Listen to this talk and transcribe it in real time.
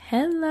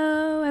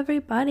Hello,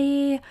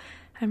 everybody.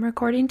 I'm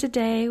recording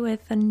today with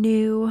a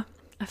new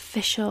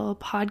official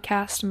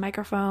podcast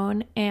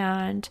microphone,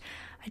 and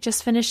I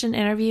just finished an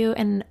interview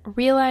and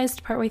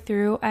realized partway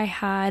through I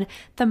had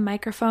the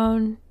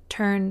microphone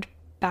turned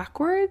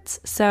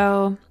backwards.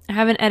 So I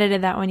haven't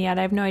edited that one yet.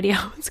 I have no idea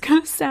how it's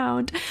going to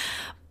sound,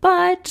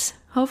 but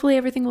hopefully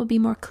everything will be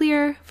more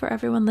clear for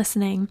everyone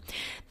listening.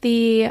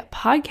 The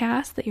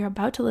podcast that you're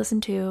about to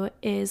listen to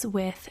is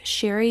with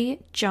Sheri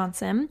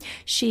Johnson.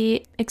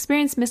 She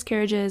experienced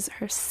miscarriages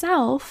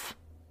herself,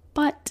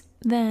 but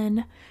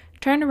then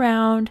turned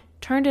around,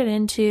 turned it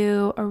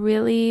into a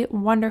really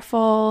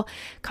wonderful,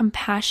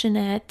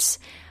 compassionate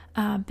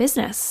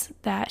business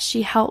that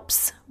she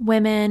helps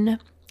women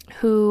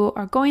who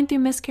are going through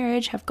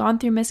miscarriage, have gone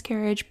through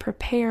miscarriage,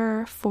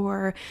 prepare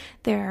for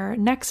their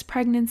next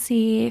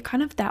pregnancy,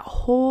 kind of that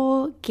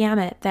whole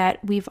gamut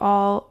that we've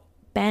all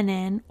been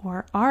in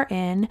or are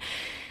in.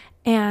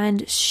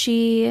 And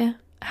she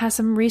has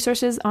some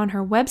resources on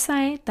her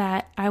website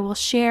that I will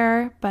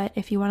share, but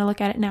if you want to look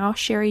at it now,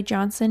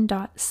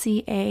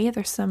 sherijohnson.ca.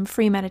 There's some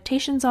free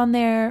meditations on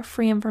there,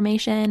 free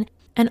information.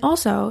 And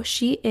also,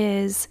 she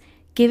is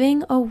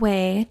giving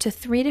away to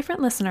 3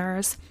 different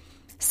listeners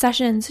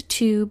sessions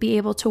to be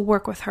able to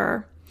work with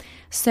her.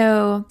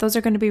 So those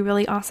are going to be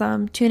really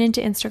awesome. Tune into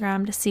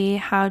Instagram to see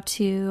how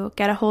to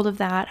get a hold of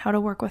that, how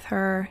to work with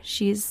her.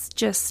 She's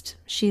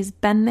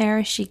been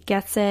there. She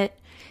gets it.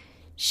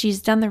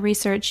 She's done the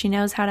research. She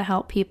knows how to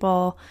help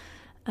people.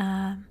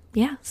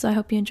 So I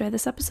hope you enjoy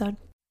this episode.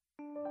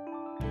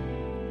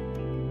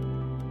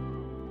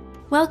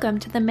 Welcome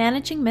to the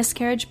Managing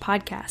Miscarriage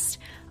podcast.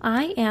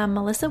 I am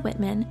Melissa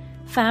Whitman,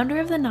 founder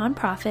of the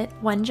nonprofit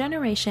One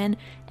Generation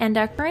and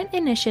our current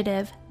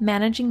initiative,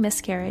 Managing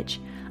Miscarriage.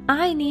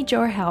 I need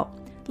your help.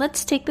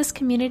 Let's take this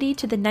community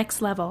to the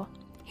next level.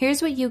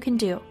 Here's what you can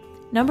do.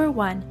 Number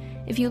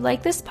 1, if you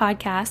like this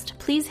podcast,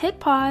 please hit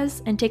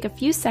pause and take a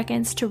few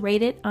seconds to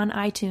rate it on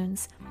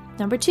iTunes.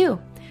 Number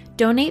 2,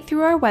 donate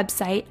through our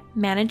website,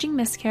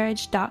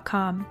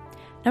 managingmiscarriage.com.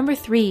 Number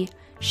 3,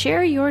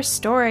 share your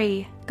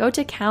story. Go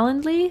to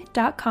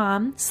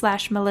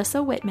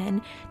calendly.com/Melissa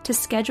Whitman to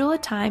schedule a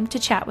time to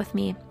chat with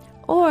me.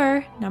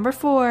 Or, number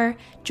 4,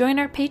 join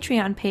our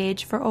Patreon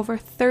page for over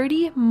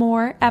 30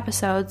 more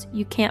episodes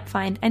you can't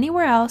find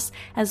anywhere else,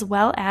 as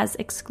well as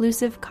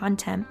exclusive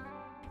content.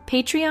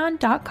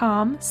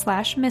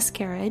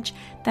 Patreon.com/miscarriage.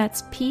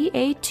 That's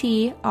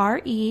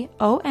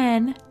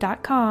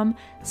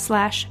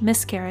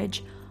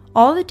patreon.com/miscarriage.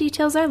 All the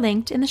details are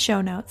linked in the show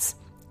notes.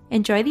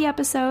 Enjoy the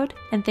episode,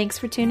 and thanks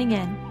for tuning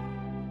in.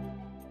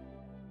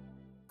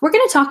 We're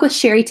going to talk with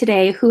Sheri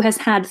today, who has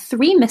had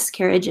 3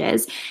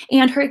 miscarriages,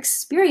 and her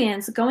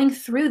experience going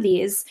through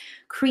these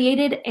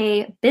created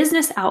a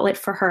business outlet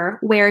for her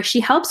where she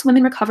helps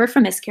women recover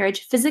from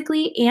miscarriage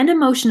physically and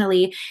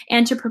emotionally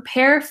and to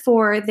prepare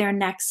for their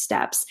next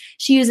steps.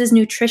 She uses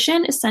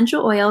nutrition,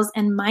 essential oils,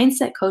 and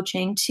mindset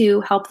coaching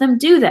to help them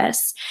do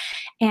this.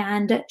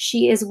 And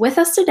she is with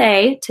us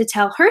today to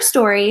tell her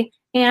story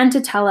and to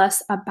tell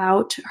us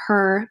about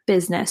her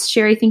business.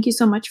 Sheri, thank you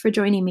so much for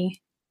joining me.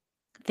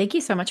 Thank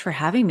you so much for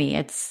having me.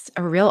 It's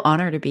a real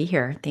honor to be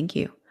here. Thank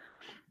you.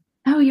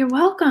 Oh, you're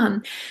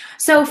welcome.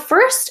 So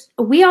first,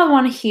 we all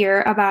want to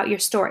hear about your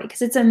story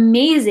because it's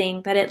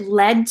amazing that it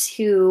led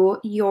to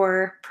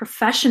your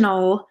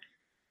professional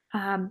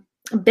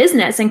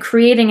business and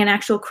creating an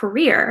actual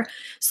career.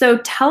 So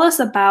tell us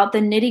about the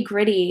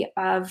nitty-gritty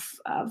of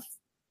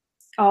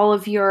all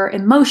of your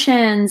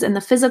emotions and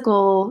the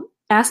physical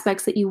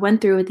aspects that you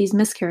went through with these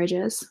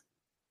miscarriages.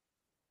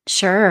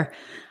 Sure.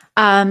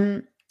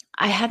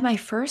 I had my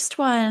first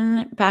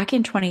one back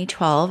in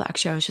 2012.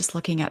 Actually, I was just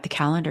looking at the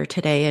calendar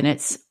today, and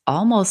it's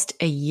almost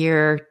a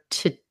year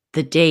to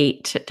the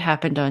date. It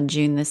happened on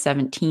June the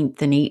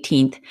 17th and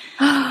 18th.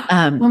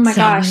 Oh my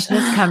gosh.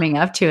 Just coming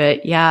up to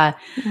it. Yeah.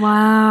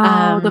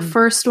 Wow. The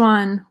first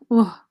one.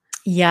 Ooh.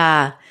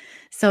 Yeah.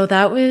 So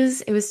it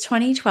was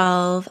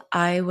 2012.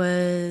 I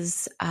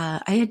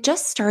had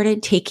just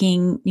started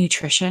taking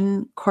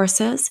nutrition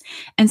courses.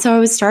 And so I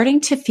was starting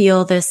to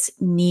feel this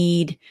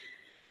need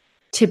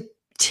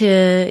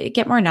to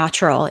get more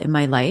natural in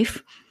my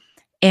life.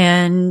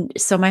 And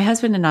so my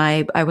husband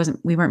and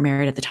we weren't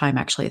married at the time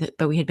actually,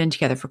 but we had been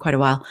together for quite a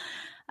while.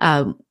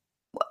 I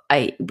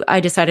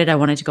decided I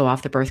wanted to go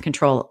off the birth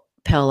control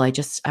pill. I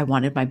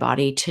wanted my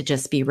body to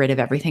just be rid of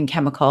everything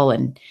chemical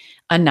and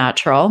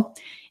unnatural.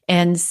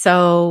 And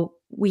so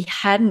we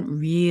hadn't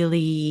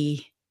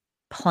really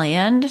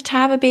planned to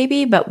have a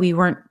baby, but we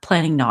weren't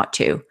planning not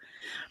to.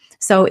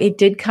 So it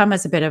did come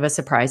as a bit of a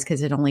surprise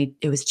because it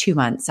was 2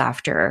 months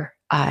after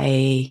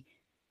I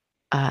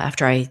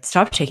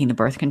stopped taking the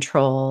birth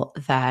control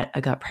that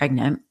I got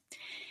pregnant.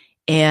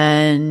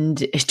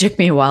 And it took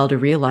me a while to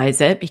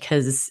realize it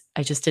because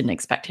I just didn't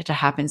expect it to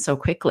happen so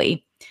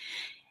quickly.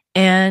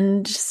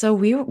 And so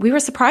we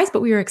were surprised,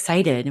 but we were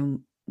excited,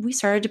 and we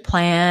started to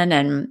plan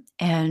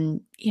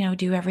and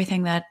do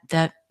everything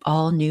that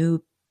all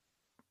new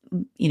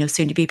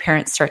soon to be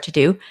parents start to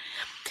do.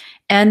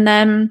 And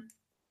then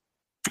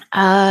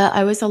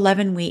I was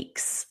 11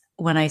 weeks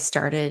when I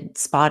started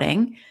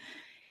spotting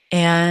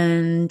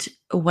and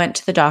went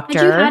to the Had you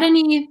had doctor.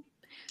 any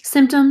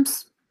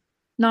symptoms?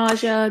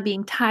 Nausea,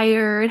 being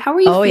tired? How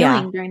were you Oh yeah.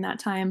 feeling during that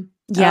time?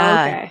 Oh,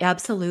 Yeah, okay.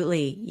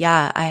 absolutely.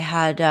 Yeah, I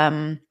had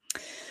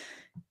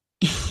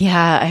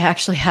yeah, I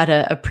actually had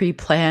a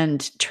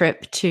pre-planned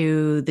trip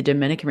to the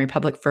Dominican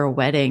Republic for a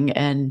wedding,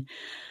 and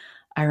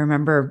I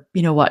remember,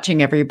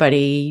 watching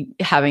everybody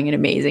having an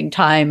amazing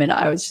time, and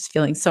I was just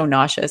feeling so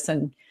nauseous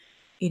and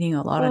eating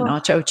a lot of Oh,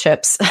 nacho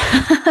chips.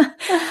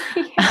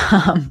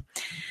 yeah. um,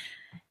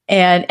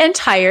 and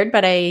tired,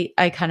 but I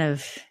kind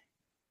of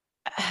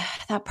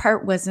that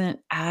part wasn't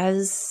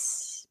as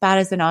bad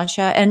as the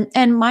nausea,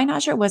 and my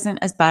nausea wasn't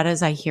as bad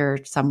as I hear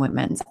some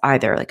women's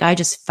either. Like I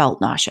just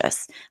felt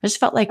nauseous. I just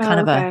felt like kind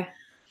Oh, of a okay.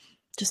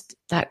 just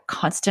that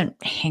constant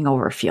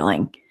hangover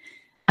feeling.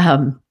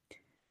 Um,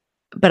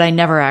 but I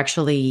never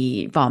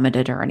actually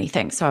vomited or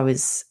anything, so I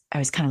was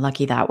kind of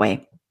lucky that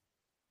way.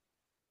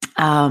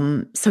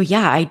 So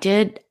yeah, I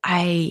did.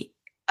 I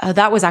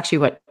That was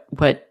actually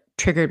what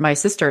triggered my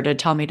sister to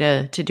tell me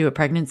to do a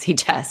pregnancy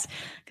test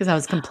because I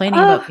was complaining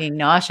Oh, about being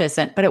nauseous,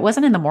 but it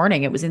wasn't in the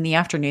morning; it was in the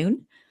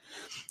afternoon.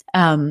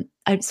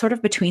 I'd sort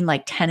of between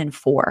like 10 and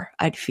 4,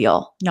 I'd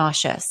feel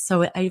nauseous,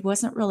 so I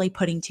wasn't really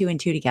putting two and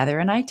two together.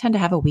 And I tend to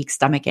have a weak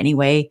stomach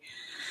anyway,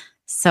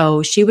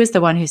 so she was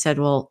the one who said,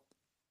 "Well,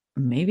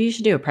 maybe you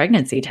should do a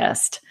pregnancy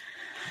test."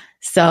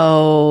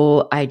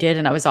 So I did,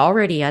 and I was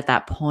already at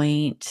that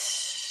point.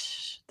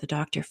 The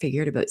doctor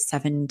figured about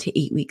 7 to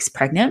 8 weeks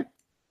pregnant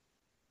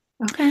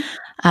okay.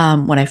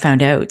 when I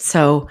found out.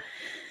 So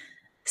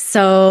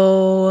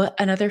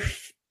another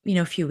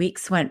few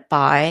weeks went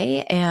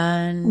by,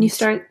 And you and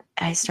start,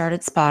 I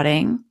started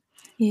spotting.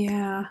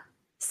 yeah.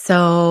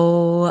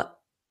 So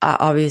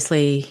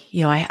obviously,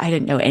 I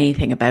didn't know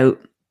anything about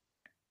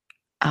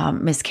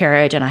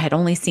miscarriage, and I had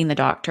only seen the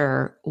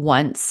doctor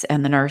once,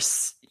 and the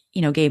nurse,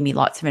 gave me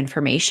lots of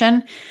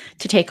information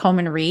to take home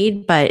and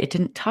read, but it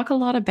didn't talk a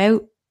lot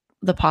about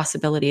the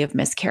possibility of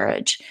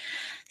miscarriage.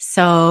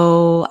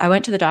 So I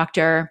went to the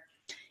doctor,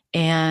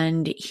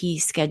 and he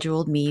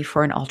scheduled me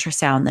for an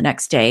ultrasound the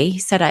next day. He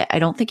said, I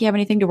don't think you have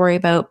anything to worry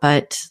about,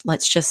 but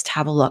let's just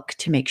have a look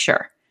to make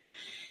sure.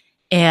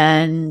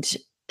 And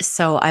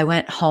so I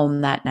went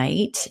home that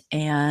night,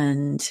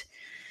 and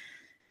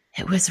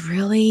it was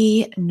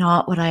really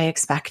not what I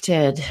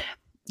expected.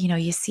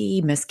 You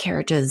see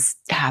miscarriages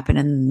happen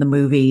in the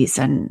movies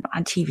and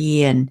on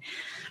TV, and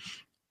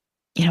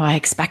I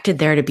expected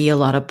there to be a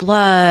lot of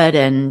blood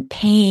and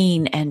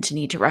pain and to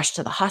need to rush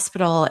to the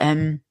hospital.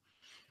 And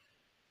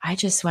I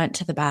just went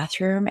to the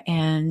bathroom,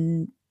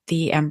 and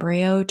the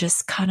embryo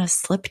just kind of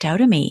slipped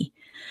out of me.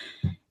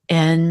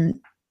 And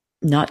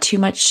not too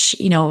much,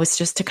 it was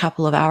just a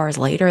couple of hours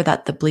later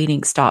that the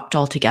bleeding stopped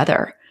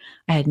altogether.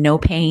 I had no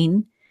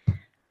pain.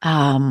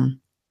 Um,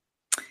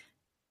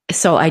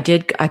 so I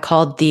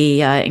called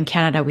in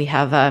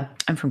Canada,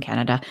 I'm from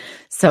Canada.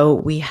 So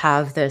we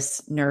have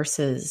this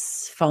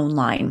nurse's phone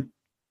line,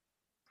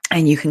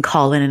 and you can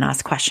call in and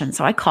ask questions.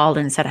 So I called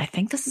and said, I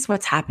think this is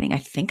what's happening. I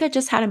think I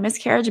just had a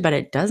miscarriage, but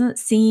it doesn't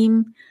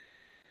seem,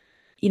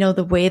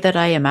 the way that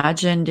I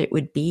imagined it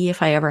would be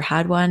if I ever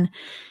had one.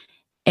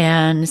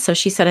 And so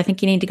she said, I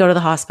think you need to go to the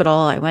hospital.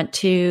 I went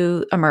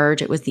to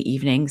Emerge. It was the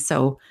evening.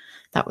 So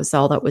that was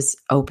all that was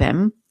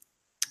open.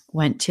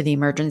 Went to the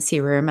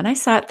emergency room, and I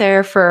sat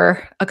there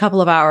for a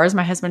couple of hours.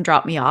 My husband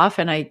dropped me off,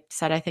 and I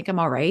said, I think I'm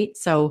all right.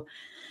 So,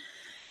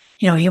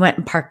 he went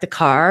and parked the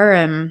car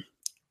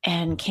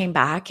and came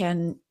back,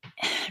 and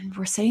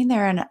we're sitting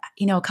there, and,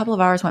 a couple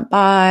of hours went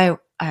by.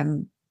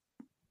 I'm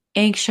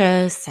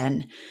anxious,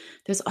 and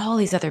there's all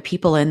these other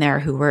people in there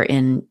who were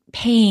in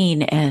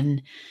pain.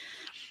 And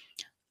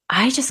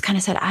I just kind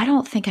of said, I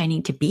don't think I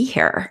need to be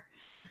here.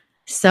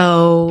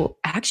 So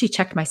I actually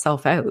checked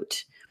myself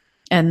out.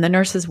 And the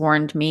nurses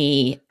warned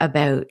me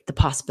about the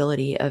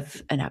possibility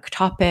of an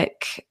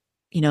ectopic.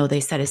 They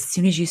said, as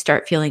soon as you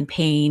start feeling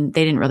pain,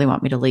 they didn't really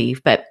want me to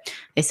leave, but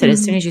they said, as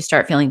soon Mm-hmm. as you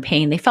start feeling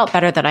pain, they felt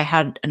better that I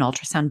had an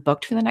ultrasound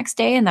booked for the next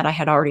day and that I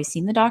had already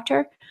seen the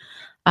doctor.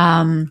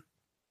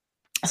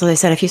 So they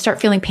said, if you start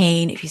feeling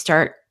pain, if you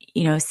start,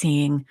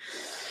 seeing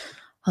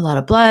a lot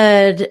of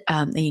blood,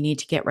 then you need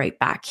to get right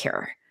back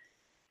here.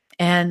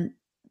 And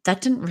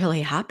that didn't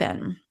really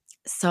happen.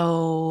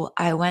 So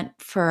I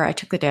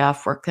took the day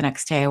off work the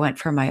next day. I went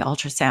for my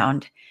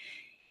ultrasound.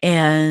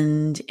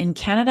 And in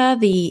Canada,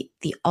 the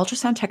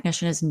ultrasound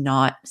technician is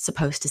not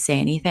supposed to say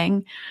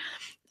anything.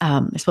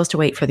 They're supposed to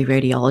wait for the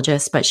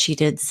radiologist, but she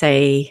did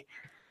say,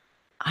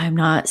 I'm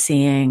not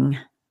seeing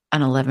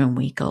an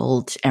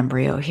 11-week-old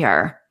embryo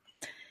here.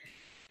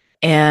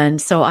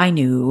 And so I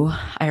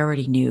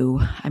already knew.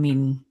 I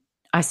mean,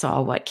 I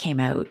saw what came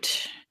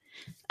out.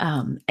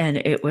 And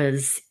it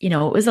was, it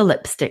was a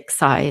lipstick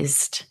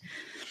sized.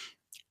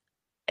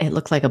 It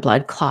looked like a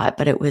blood clot,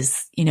 but it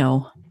was,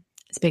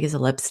 as big as a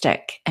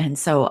lipstick. And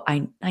so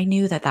I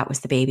knew that was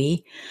the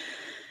baby.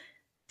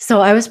 So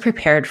I was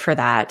prepared for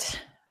that.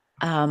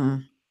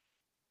 But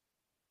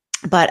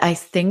I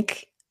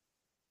think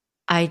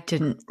I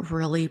didn't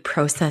really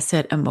process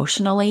it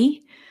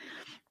emotionally.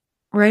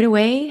 right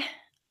away,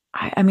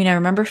 I mean, I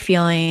remember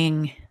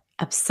feeling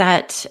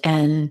upset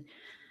and,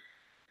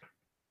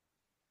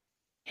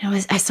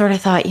 I sort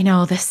of thought,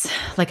 this,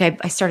 like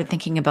I started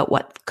thinking about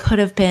what could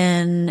have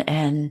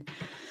been.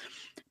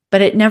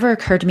 But it never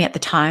occurred to me at the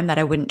time that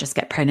I wouldn't just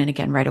get pregnant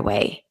again right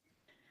away.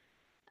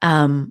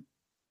 Um,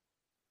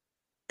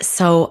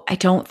 so I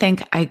don't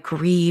think I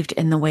grieved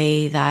in the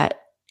way that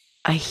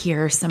I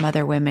hear some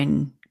other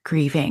women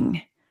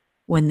grieving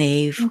when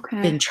they've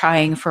been Okay.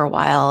 trying for a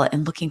while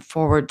and looking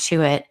forward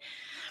to it.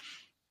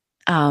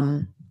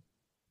 Um,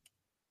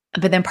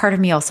 but then part of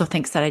me also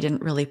thinks that I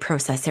didn't really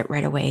process it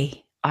right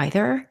away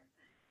either.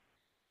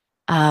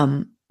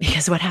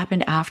 Because what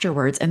happened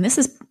afterwards, and this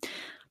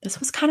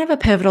was kind of a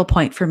pivotal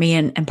point for me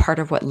and part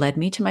of what led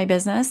me to my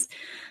business.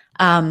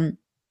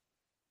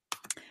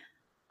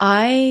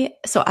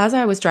 So as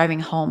I was driving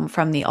home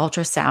from the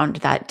ultrasound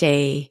that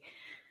day,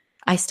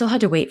 I still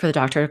had to wait for the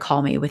doctor to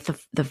call me with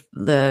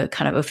the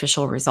kind of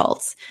official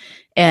results.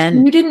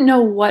 And You didn't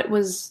know what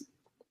was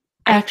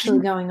I actually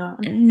didn't, going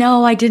on.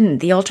 no, I didn't.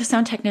 The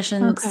ultrasound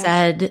technician Okay.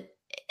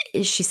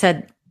 she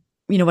said,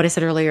 what I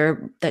said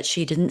earlier, that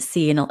she didn't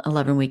see an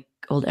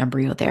 11-week-old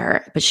embryo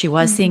there, but she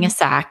was seeing a Mhm.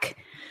 sac.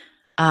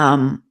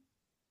 Um,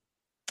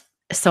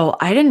 so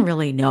I didn't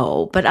really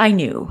know, but I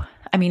knew.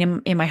 I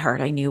mean, in my heart,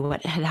 I knew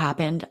what had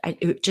happened.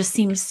 It just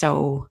seemed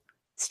so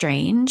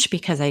strange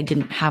because I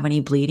didn't have any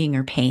bleeding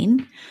or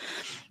pain.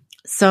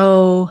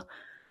 So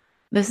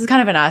this is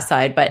kind of an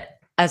aside, but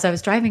as I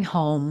was driving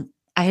home,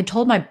 I had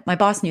told my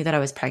boss knew that I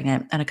was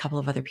pregnant and a couple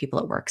of other people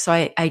at work. So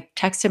I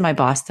texted my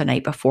boss the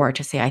night before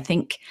to say, I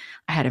think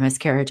I had a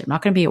miscarriage. I'm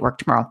not going to be at work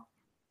tomorrow.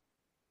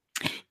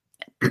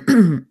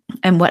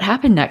 And what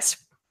happened next,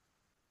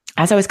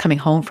 as I was coming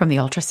home from the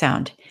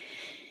ultrasound,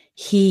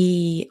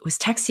 he was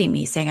texting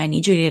me saying, I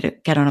need you to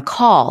get on a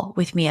call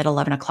with me at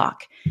 11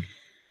 o'clock.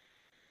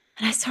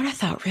 And I sort of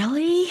thought,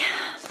 really?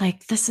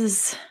 Like, this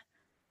is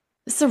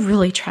a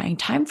really trying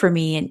time for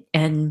me.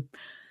 And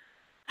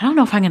I don't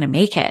know if I'm going to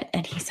make it.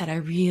 And he said, I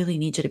really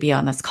need you to be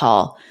on this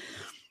call.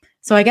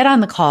 So I get on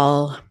the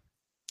call.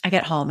 I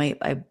get home.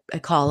 I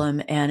call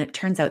him, and it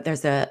turns out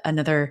there's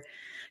another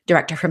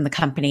director from the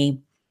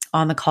company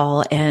on the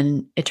call.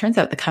 And it turns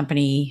out the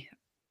company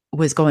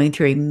was going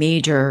through a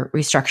major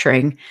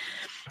restructuring.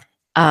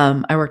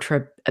 I worked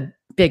for a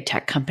big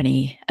tech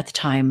company at the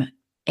time.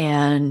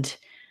 And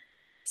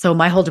so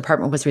my whole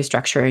department was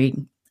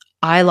restructuring.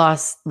 I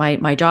lost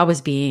my job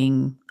was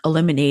being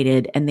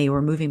eliminated, and they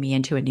were moving me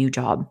into a new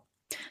job.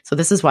 So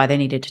this is why they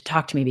needed to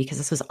talk to me, because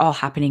this was all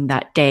happening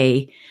that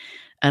day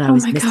and I Oh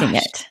was my missing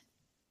gosh. it.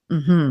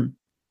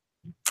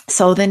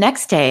 So the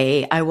next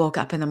day I woke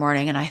up in the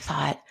morning and I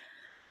thought,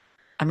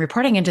 I'm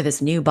reporting into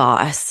this new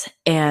boss,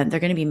 and they're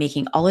going to be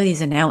making all of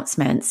these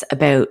announcements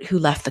about who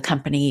left the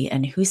company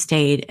and who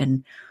stayed,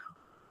 and,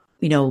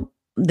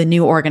 the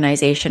new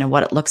organization and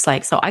what it looks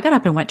like. So I got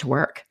up and went to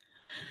work.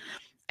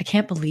 I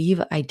can't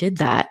believe I did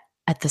that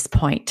at this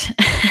point,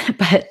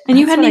 but And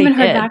you that's hadn't what I even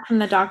heard did. back from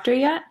the doctor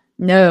yet?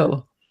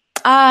 No.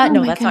 Oh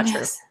No, my that's not true.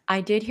 goodness.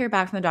 I did hear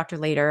back from the doctor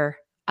later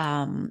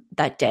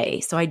that day.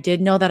 So I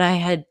did know that I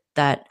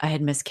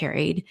had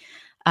miscarried,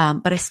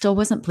 but I still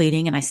wasn't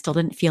bleeding and I still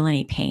didn't feel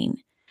any pain.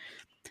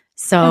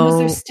 And was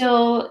there So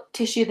still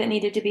tissue that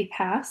needed to be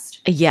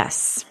passed?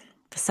 yes,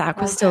 the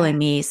sac was still Okay. in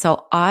me.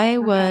 So I Okay.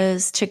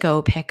 was to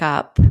go pick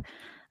up.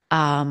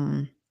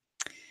 Um,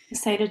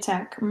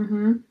 Cytotech.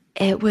 Mm-hmm.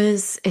 it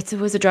was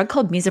a drug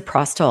called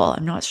misoprostol.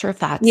 I'm not sure if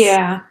that's,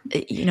 Yeah.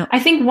 you know, I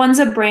think one's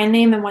a brand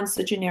name and one's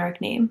the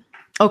generic name.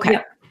 okay.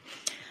 Yep.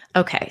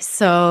 Okay.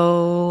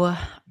 So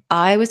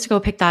I was to go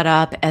pick that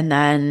up, and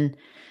then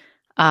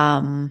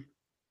um,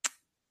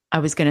 I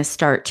was going to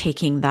start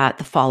taking that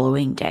the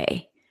following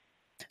day.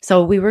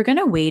 So we were going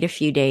to wait a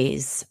few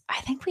days. I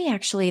think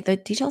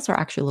the details are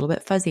actually a little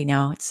bit fuzzy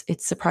now.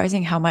 It's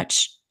surprising how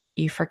much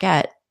you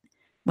forget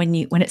when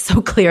it's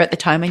so clear at the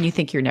time and you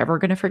think you're never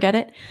going to forget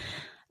it.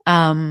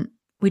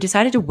 We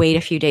decided to wait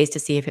a few days to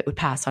see if it would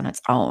pass on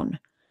its own.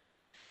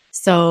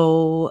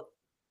 So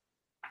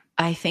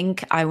I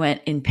think I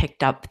went and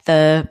picked up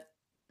the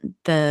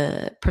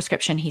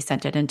prescription. He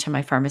sent it into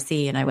my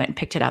pharmacy, and I went and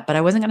picked it up, but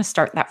I wasn't going to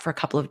start that for a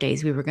couple of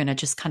days. We were going to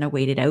just kind of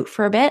wait it out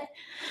for a bit.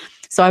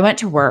 So I went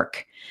to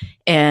work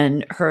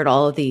and heard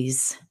all of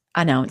these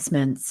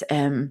announcements,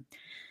 and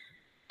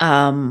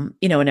and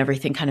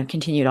everything kind of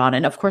continued on.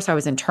 And of course I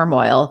was in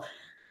turmoil,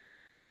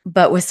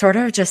 but was sort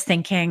of just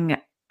thinking,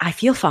 I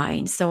feel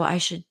fine, so I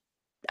should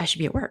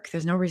be at work.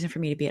 There's no reason for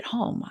me to be at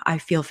home. I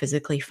feel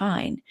physically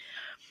fine.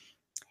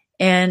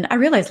 And I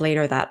realized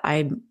later that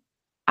I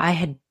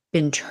had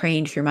been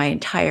trained through my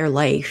entire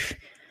life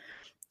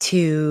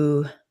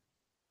to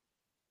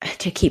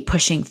keep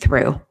pushing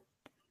through.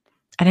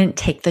 I didn't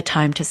take the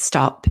time to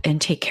stop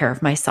and take care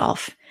of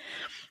myself.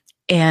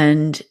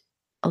 And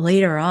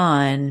later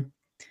on,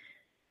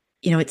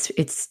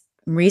 it's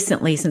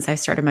recently, since I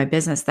started my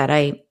business, that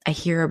I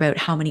hear about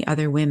how many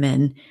other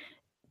women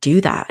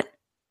do that.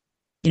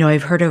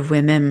 I've heard of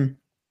women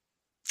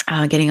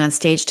getting on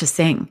stage to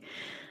sing,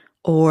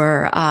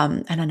 or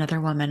and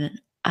another woman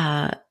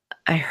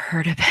I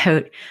heard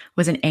about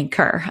was an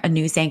anchor, a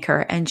news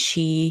anchor, and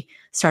she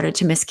started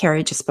to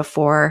miscarry just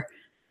before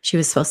she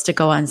was supposed to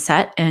go on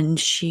set, and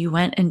she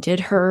went and did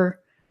her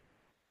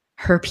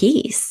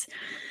piece.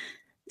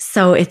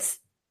 So it's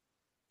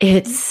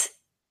Yeah,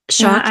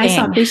 I saw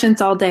shocking.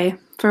 patients all day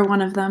for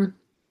one of them.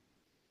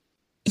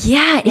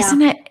 Yeah, Yeah.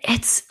 isn't it?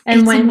 It's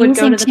And it's would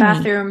go amazing to the to me.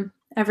 bathroom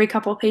every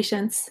couple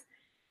patients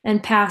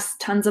and pass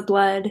tons of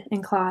blood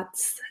and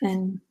clots.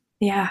 And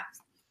yeah.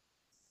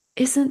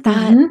 Isn't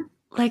that Hmm.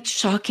 like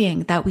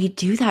shocking that we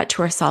do that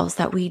to ourselves,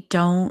 that we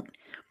don't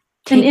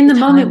And take in the the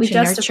moment, time we to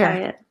justify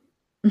nurture?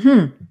 it.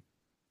 Hmm.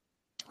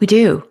 We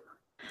do.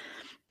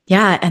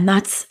 Yeah, and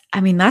that's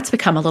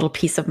become a little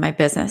piece of my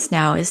business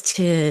now, is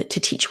to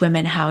teach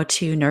women how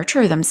to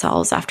nurture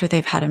themselves after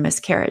they've had a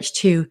miscarriage,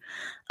 to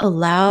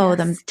allow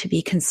them Yes. to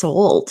be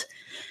consoled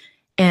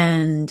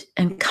and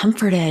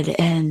comforted,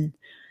 and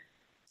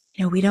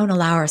we don't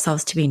allow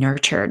ourselves to be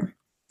nurtured.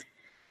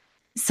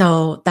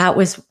 So that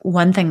was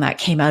one thing that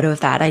came out of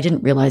that. I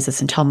didn't realize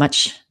this until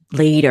much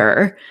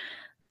later,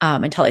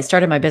 until I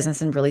started my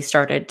business and really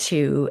started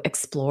to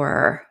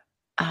explore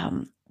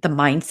the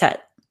mindset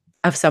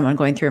of someone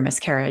going through a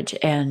miscarriage,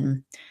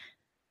 and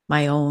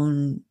my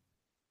own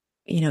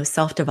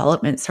self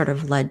development sort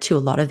of led to a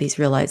lot of these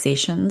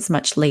realizations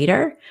much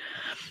later.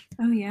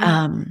 Oh,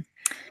 yeah. Um,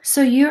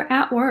 So you're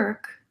at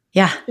work,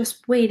 yeah.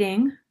 just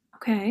waiting.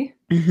 Okay.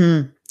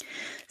 Hmm.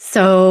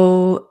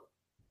 So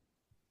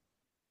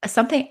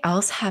something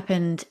else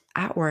happened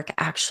at work,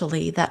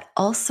 actually, that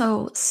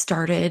also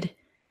started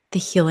the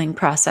healing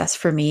process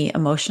for me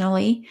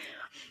emotionally.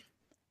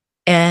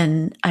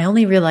 And I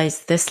only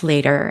realized this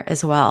later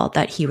as well,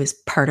 that he was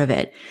part of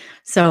it.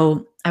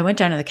 So I went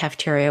down to the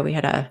cafeteria. We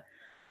had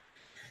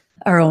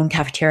our own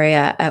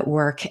cafeteria at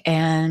work,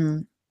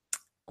 and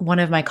one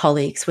of my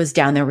colleagues was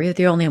down there. We were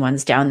the only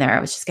ones down there.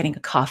 I was just getting a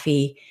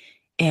coffee.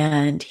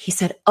 And he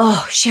said,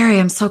 "Oh, Sheri,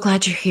 I'm so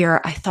glad you're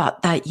here. I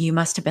thought that you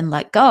must have been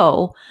let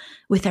go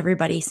with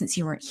everybody since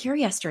you weren't here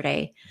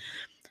yesterday."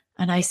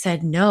 And I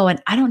said, "No."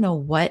 And I don't know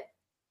what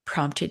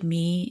prompted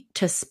me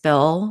to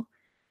spill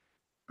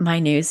my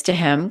news to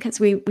him, because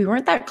we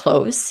weren't that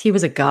close. He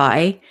was a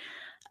guy.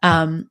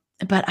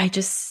 But I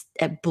just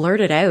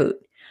blurted out,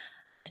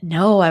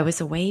 "No, I was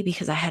away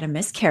because I had a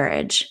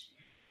miscarriage."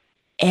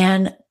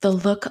 And the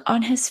look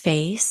on his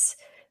face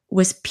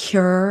was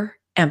pure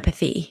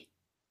empathy.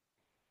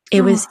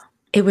 It Oh, was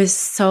it was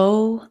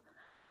so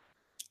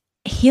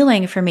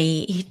healing for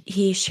me.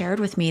 He shared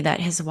with me that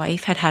his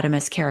wife had had a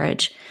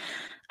miscarriage,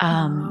 in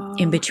oh,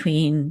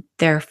 between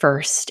their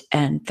first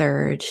and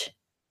third,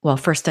 well,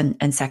 first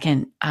and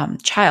second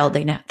child.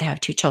 They have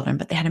two children,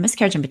 but they had a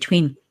miscarriage in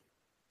between.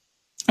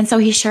 And so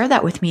he shared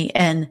that with me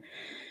and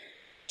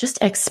just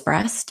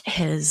expressed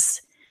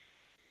his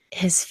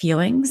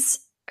feelings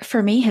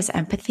for me, his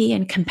empathy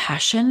and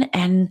compassion,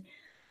 and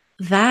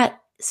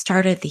that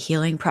started the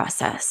healing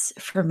process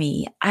for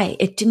me. I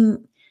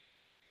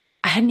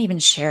hadn't even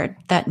shared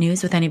that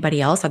news with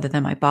anybody else other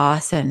than my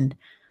boss, and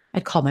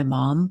I'd call my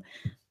mom.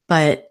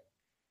 But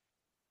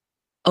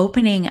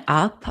opening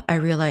up, I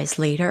realized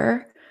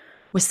later,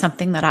 was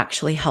something that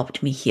actually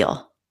helped me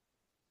heal.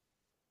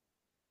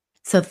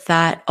 So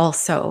that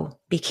also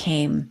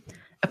became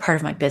a part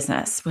of my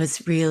business,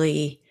 was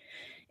really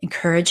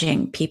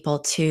encouraging people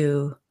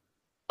to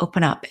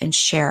open up and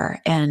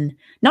share, and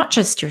not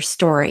just your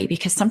story,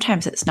 because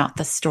sometimes it's not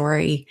the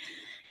story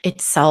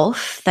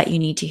itself that you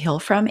need to heal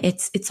from.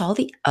 It's all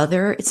the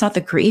other, it's not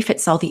the grief,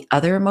 it's all the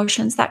other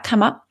emotions that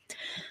come up.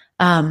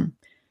 Um,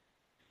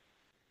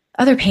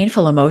 Other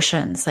painful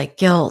emotions like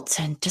guilt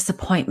and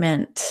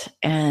disappointment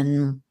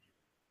and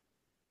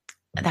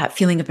that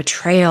feeling of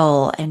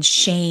betrayal and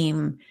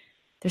shame.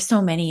 There's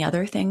so many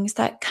other things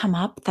that come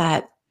up,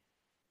 that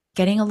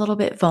getting a little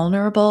bit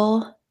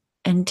vulnerable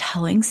and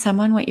telling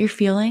someone what you're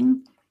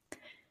feeling,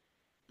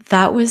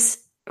 that was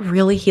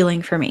really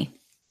healing for me.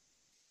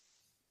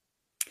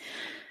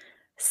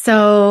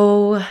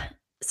 So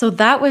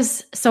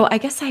so I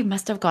guess I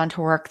must have gone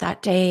to work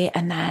that day,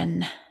 and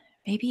then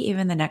maybe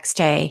even the next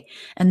day,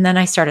 and then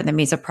I started the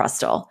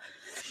misoprostol.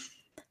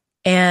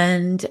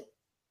 And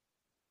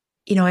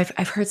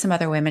I've heard some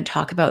other women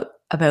talk about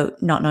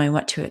not knowing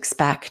what to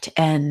expect,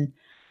 and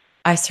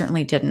I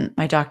certainly didn't.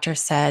 My doctor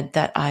said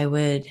that I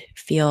would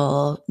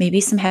feel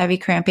maybe some heavy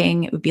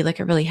cramping. It would be like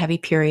a really heavy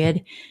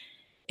period.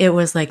 It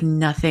was like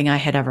nothing I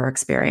had ever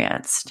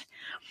experienced.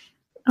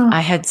 I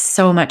oh, had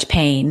so much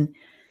pain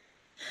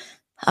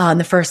on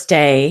the first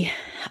day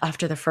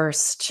after the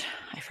first,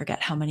 I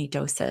forget how many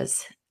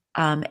doses.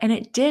 And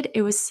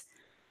it was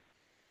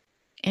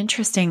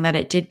interesting that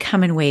it did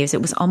come in waves.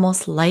 It was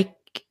almost like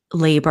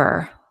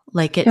labor,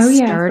 like it oh, yeah,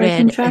 like started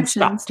and contractions.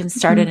 stopped and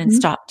started and Hmm.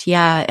 stopped.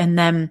 Yeah. And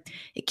then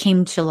it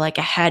came to like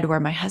a head where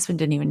my husband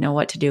didn't even know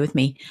what to do with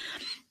me.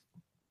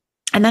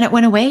 And then it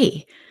went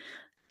away.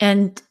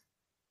 And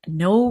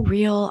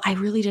I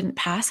really didn't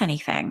pass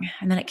anything.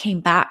 And then it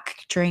came back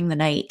during the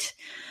night.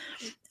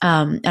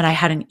 And I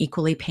had an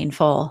equally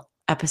painful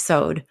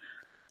episode.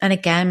 And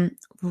again,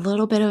 a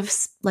little bit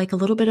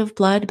of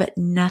blood, but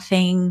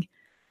nothing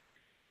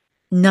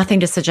nothing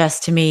to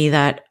suggest to me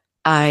that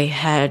I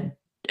had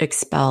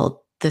expelled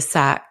the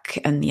sac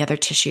and the other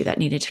tissue that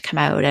needed to come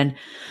out. And,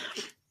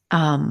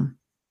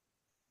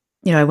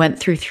 I went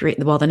through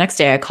the next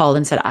day I called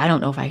and said, I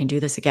don't know if I can do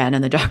this again.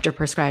 And the doctor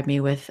prescribed me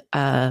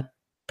a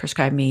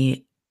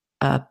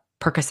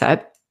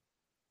Percocet,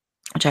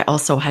 which I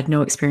also had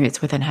no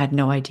experience with and had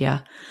no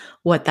idea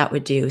what that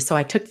would do. So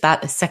I took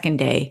that the second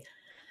day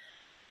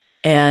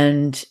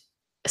and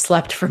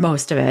slept for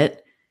most of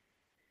it.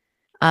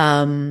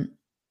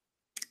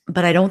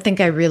 But I don't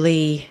think I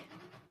really,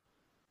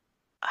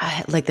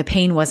 the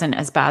pain wasn't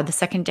as bad the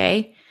second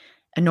day,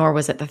 and nor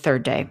was it the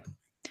third day.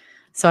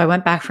 So I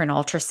went back for an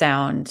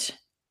ultrasound,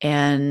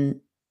 and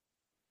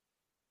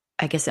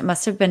I guess it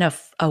must have been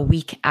a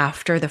week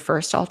after the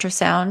first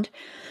ultrasound,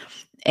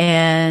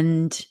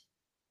 and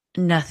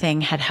nothing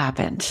had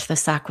happened. The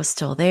sac was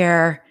still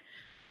there.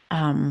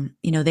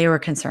 They were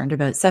concerned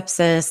about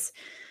sepsis.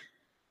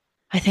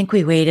 I think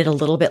we waited a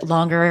little bit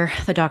longer.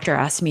 The doctor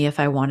asked me if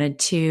I wanted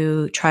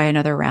to try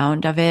another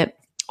round of it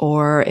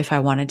or if I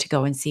wanted to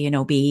go and see an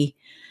OB.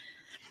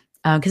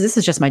 Because this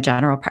is just my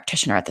general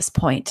practitioner at this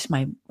point,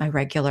 my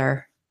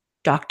regular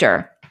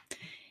doctor.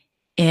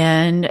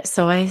 And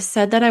so I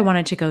said that I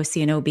wanted to go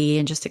see an OB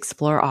and just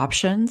explore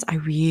options. I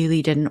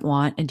really didn't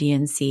want a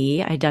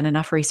DNC. I'd done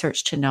enough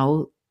research to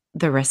know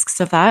the risks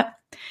of that.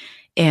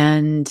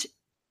 And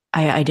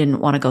I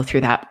didn't want to go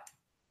through that.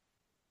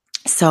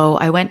 So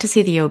I went to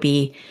see the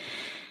OB.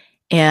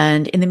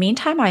 And in the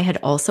meantime, I had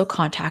also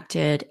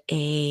contacted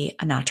a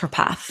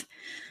naturopath,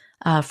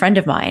 a friend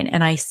of mine.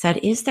 And I said,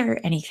 is there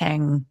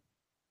anything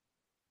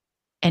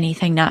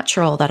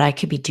natural that I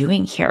could be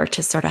doing here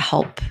to sort of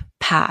help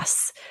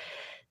pass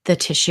the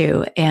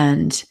tissue?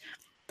 And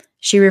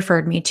she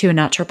referred me to a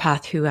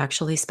naturopath who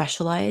actually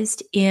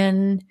specialized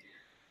in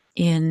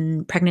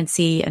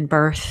pregnancy and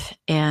birth.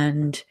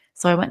 And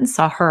so I went and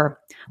saw her.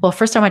 Well,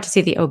 first I went to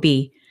see the OB,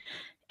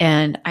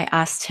 and I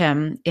asked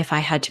him if I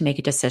had to make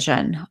a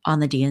decision on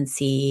the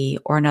DNC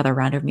or another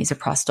round of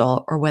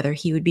misoprostol, or whether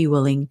he would be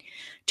willing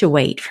to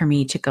wait for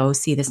me to go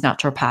see this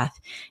naturopath.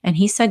 And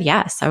he said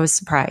yes. I was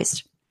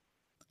surprised.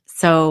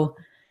 So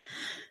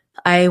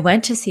I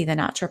went to see the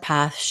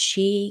naturopath.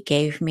 She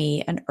gave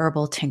me an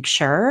herbal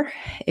tincture.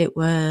 It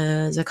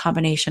was a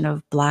combination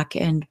of black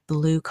and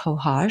blue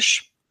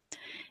cohosh.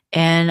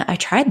 And I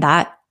tried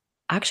that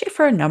actually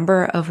for a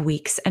number of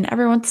weeks. And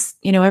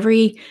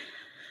every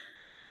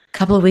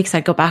couple of weeks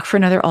I'd go back for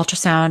another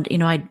ultrasound.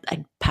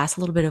 I'd pass a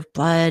little bit of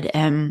blood,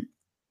 and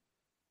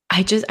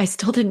I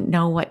still didn't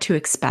know what to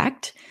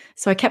expect.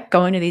 So I kept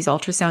going to these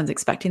ultrasounds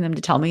expecting them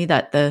to tell me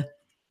that the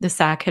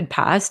sac had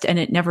passed, and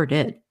it never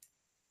did,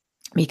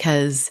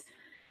 because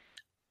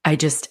I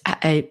just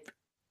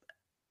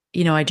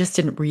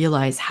didn't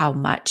realize how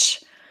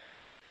much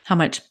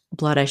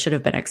blood I should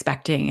have been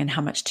expecting and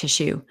how much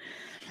tissue.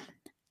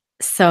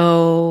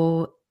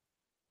 So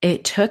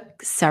it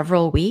took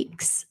several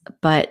weeks,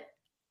 but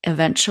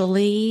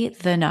eventually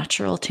the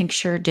natural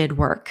tincture did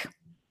work.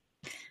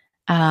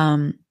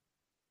 And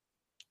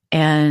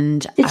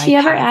did she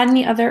ever add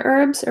any other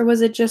herbs, or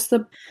was it just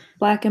the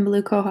black and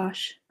blue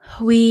cohosh?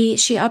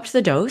 She upped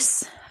the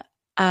dose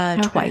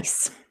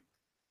twice.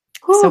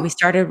 Whew. So we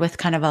started with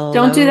kind of a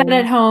Don't do that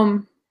at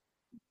home,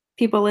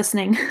 people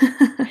listening.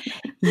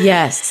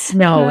 Yes,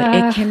 no,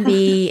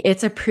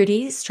 it's a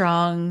pretty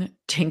strong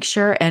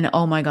tincture, and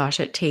oh my gosh,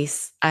 it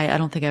tastes, I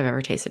don't think I've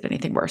ever tasted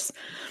anything worse.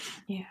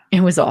 Yeah.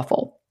 It was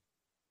awful.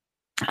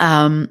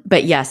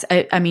 But yes,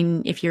 I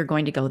mean, if you're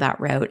going to go that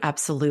route,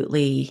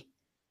 absolutely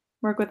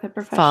work with a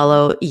professional.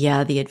 Follow,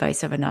 the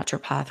advice of a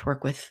naturopath.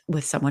 Work with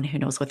someone who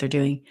knows what they're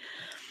doing.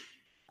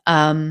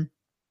 That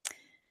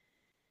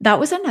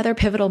was another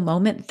pivotal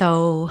moment,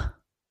 though,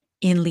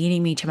 in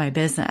leading me to my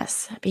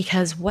business,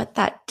 because what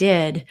that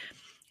did,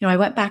 I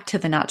went back to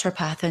the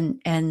naturopath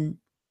and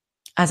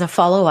as a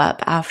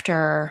follow-up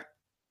after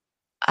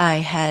I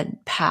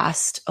had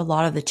passed a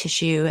lot of the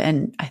tissue,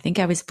 and I think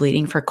I was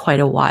bleeding for quite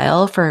a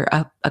while, for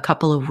a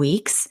couple of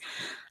weeks.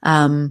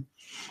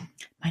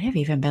 Might have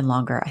even been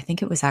longer. I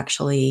think it was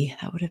actually,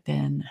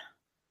 it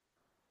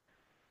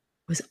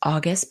was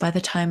August by the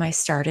time I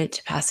started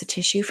to pass the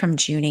tissue, from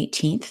June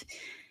 18th.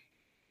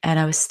 And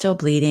I was still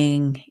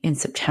bleeding in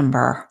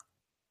September.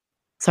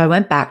 So I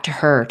went back to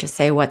her to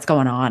say, what's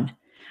going on?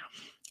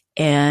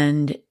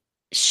 And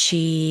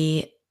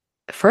she,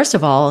 first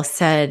of all,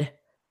 said,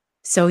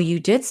 so you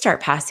did start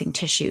passing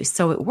tissue,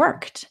 so it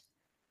worked.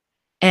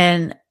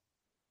 And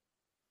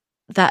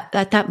that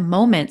at that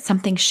moment,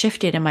 something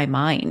shifted in my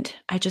mind.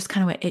 I just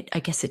kind of went,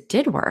 I guess it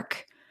did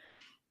work.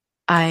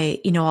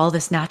 All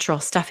this natural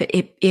stuff,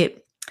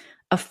 it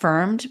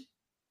affirmed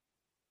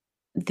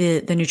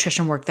the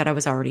nutrition work that I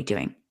was already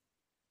doing.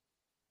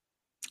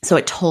 So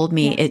it told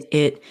me,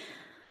 it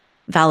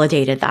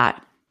validated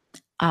that.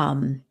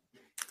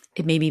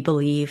 It made me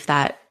believe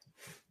that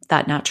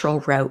natural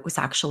route was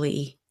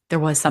actually, there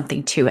was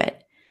something to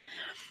it.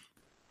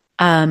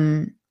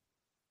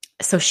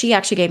 So she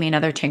actually gave me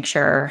another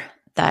tincture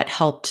that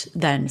helped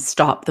then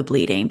stop the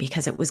bleeding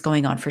because it was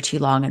going on for too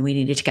long and we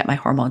needed to get my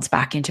hormones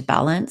back into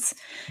balance.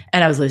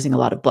 And I was losing a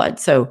lot of blood.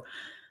 So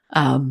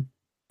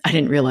I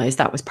didn't realize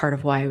that was part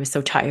of why I was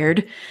so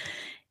tired.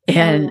 Oh,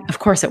 And yeah. of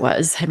course it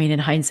was. I mean, in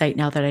hindsight,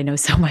 now that I know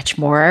so much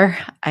more,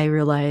 I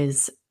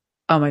realize,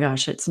 oh my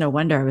gosh, it's no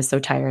wonder I was so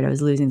tired. I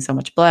was losing so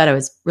much blood. I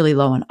was really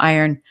low on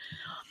iron.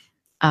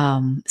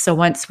 So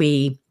once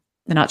the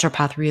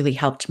naturopath really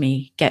helped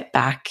me get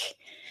back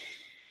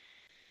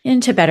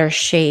into better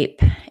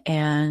shape.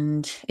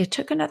 And it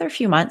took another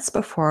few months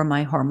before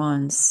my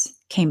hormones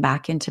came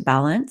back into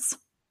balance.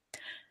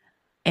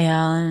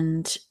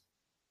 And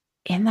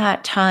in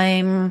that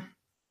time,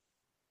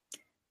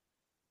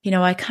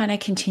 I kind of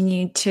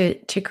continued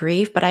to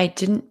grieve, but I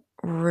didn't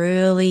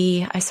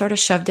really, I sort of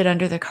shoved it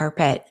under the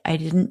carpet. I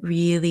didn't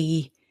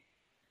really,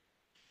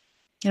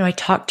 I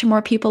talked to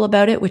more people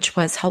about it, which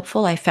was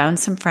helpful. I found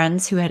some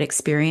friends who had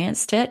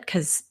experienced it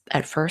because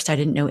at first I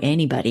didn't know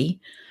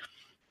anybody.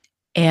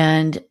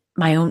 And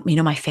my own,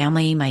 my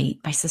family, my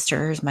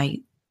sisters, my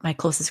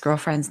closest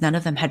girlfriends, none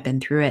of them had been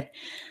through it.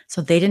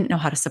 So they didn't know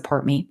how to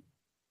support me.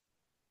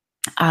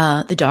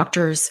 The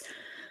doctors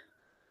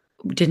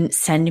didn't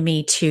send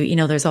me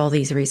to, there's all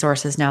these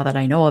resources now that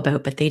I know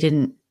about, but they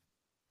didn't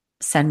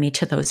send me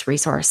to those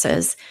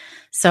resources.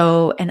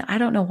 So, and I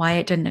don't know why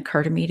it didn't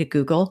occur to me to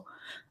Google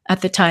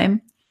at the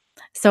time.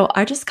 So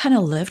I just kind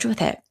of lived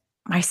with it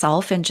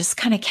myself and just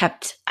kind of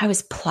I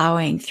was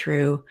plowing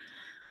through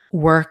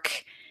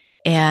work.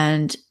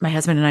 And my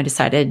husband and I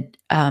decided,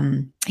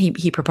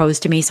 he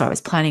proposed to me. So I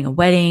was planning a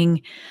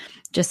wedding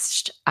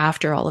just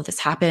after all of this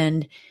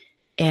happened.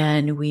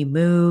 And we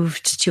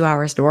moved 2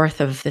 hours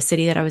north of the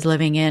city that I was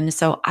living in.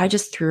 So I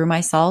just threw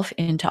myself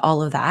into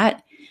all of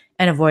that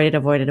and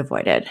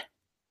avoided.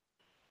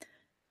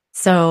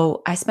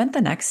 So I spent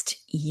the next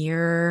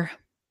year,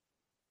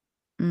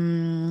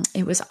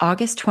 it was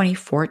August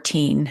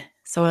 2014.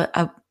 So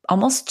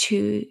almost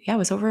it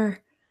was over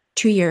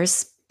 2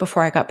 years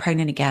before I got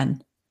pregnant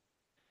again.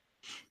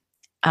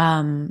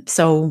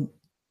 So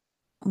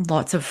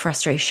lots of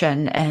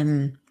frustration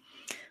and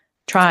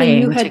So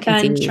you trying to had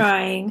been conceive.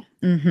 trying.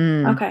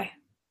 Mm-hmm. Okay.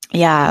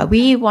 Yeah,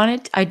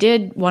 I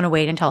did want to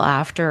wait until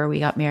after we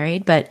got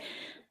married, but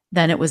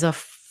then it was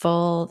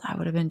that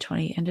would have been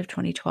end of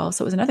 2012.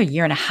 So it was another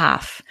year and a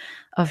half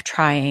of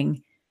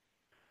trying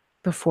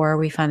before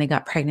we finally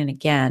got pregnant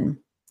again.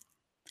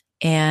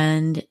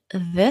 And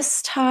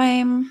this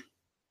time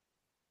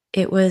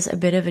it was a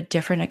bit of a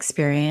different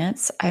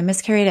experience. I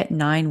miscarried at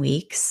 9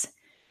 weeks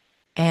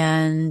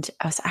and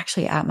I was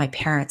actually at my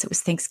parents'. It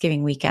was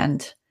Thanksgiving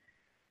weekend.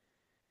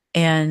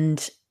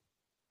 And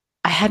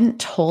I hadn't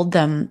told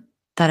them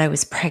that I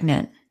was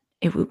pregnant.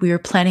 We were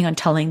planning on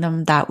telling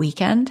them that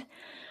weekend.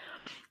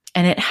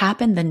 And it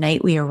happened the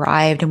night we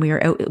arrived and we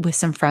were out with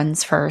some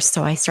friends first.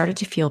 So I started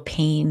to feel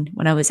pain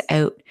when I was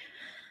out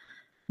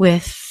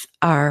with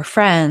our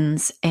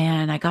friends.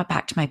 And I got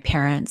back to my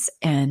parents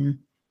and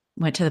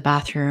went to the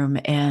bathroom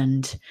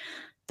and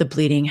the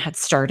bleeding had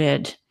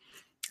started.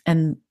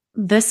 And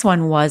this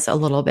one was a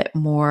little bit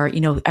more,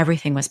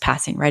 everything was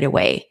passing right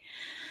away.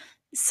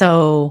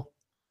 So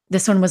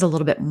this one was a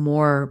little bit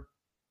more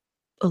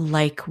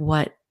like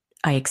what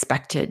I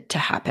expected to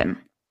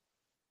happen.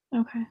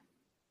 Okay.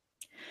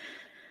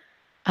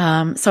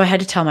 So I had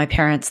to tell my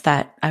parents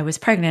that I was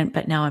pregnant,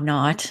 but now I'm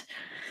not.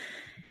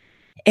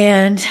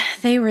 And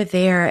they were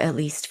there at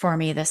least for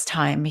me this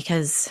time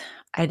because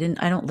I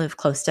don't live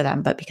close to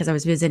them, but because I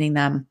was visiting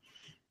them,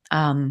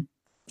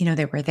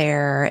 they were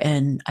there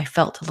and I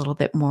felt a little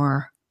bit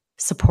more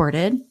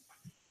supported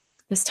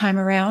this time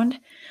around.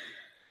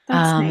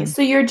 That's nice.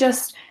 So you're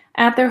just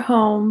at their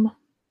home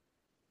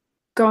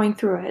going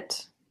through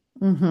it.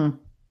 Mm-hmm.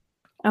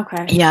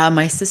 Okay. Yeah,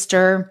 my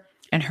sister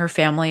and her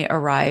family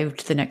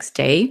arrived the next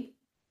day.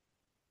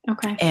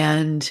 Okay.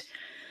 And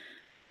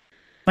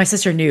my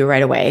sister knew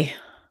right away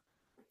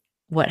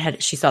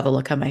she saw the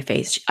look on my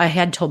face. I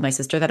had told my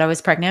sister that I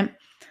was pregnant.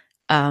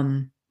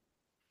 And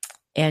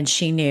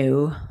she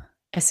knew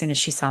as soon as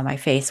she saw my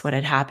face what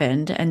had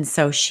happened. And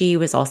so she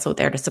was also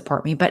there to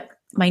support me. But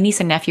my niece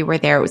and nephew were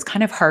there. It was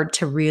kind of hard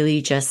to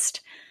really just,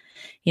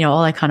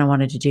 all I kind of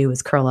wanted to do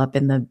was curl up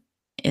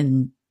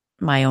in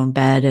my own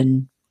bed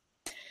and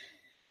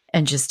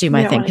just do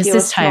my thing. Because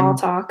this small time,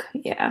 talk.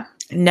 Yeah.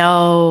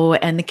 no.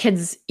 And the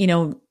kids,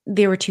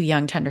 they were too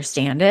young to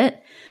understand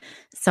it.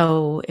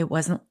 So it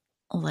wasn't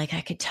like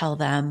I could tell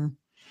them.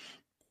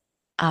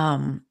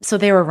 So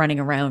they were running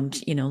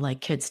around, like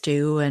kids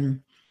do.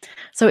 And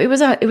so it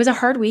was a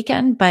hard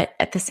weekend, but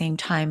at the same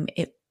time,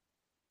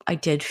 I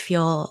did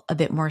feel a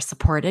bit more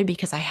supported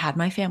because I had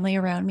my family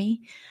around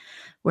me.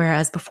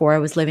 Whereas before I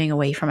was living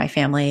away from my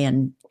family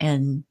and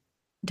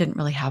didn't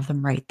really have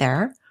them right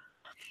there.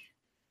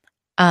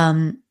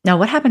 Now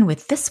what happened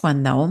with this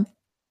one though?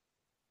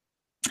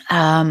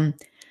 So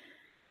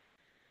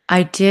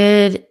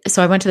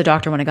I went to the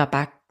doctor when I got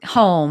back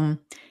home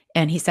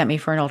and he sent me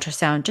for an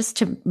ultrasound just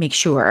to make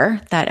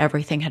sure that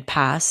everything had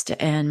passed.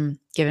 And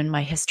given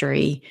my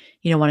history,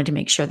 wanted to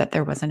make sure that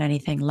there wasn't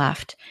anything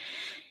left.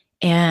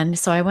 And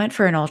so I went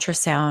for an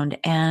ultrasound,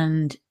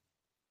 and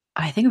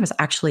I think it was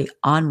actually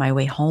on my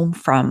way home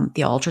from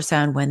the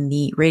ultrasound when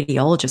the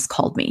radiologist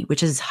called me,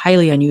 which is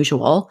highly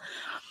unusual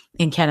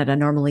in Canada.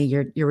 Normally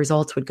your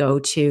results would go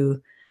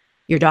to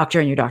your doctor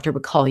and your doctor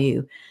would call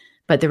you.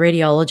 But the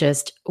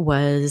radiologist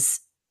was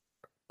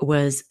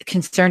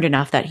concerned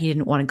enough that he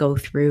didn't want to go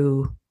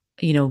through,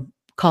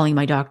 calling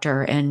my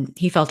doctor, and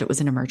he felt it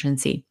was an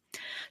emergency.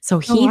 So Oh,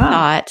 he wow.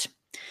 thought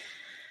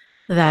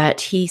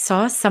that he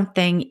saw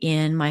something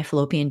in my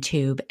fallopian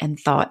tube and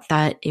thought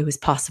that it was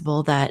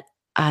possible that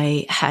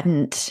I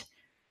hadn't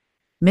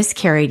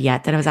miscarried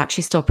yet, that I was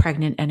actually still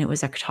pregnant and it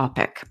was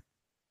ectopic.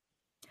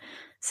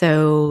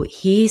 So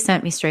he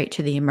sent me straight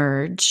to the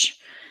Emerge.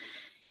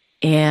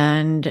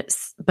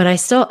 But I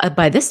still,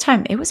 by this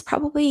time, it was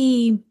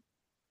probably,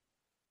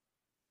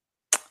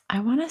 I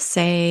want to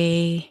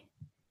say,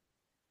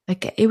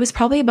 like, it was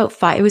probably about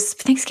it was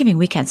Thanksgiving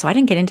weekend. So I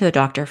didn't get into the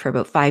doctor for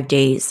about 5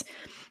 days.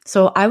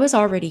 So I was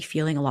already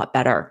feeling a lot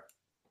better.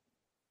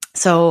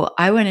 So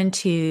I went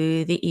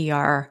into the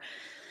ER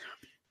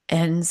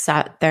and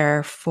sat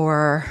there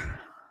for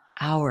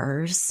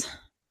hours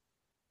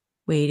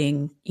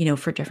waiting,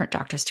 for different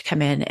doctors to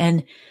come in.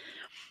 And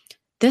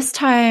this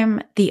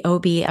time, the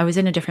OB, I was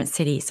in a different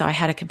city. So I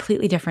had a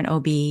completely different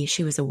OB.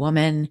 She was a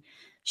woman.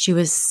 She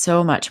was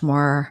so much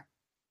more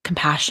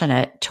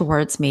compassionate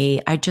towards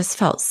me. I just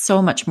felt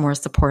so much more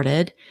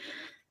supported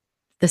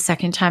the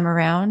second time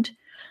around.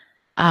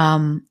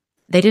 Um,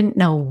 they didn't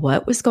know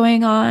what was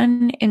going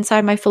on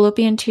inside my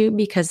fallopian tube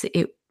because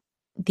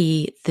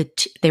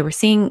they were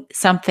seeing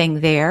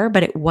something there,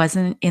 but it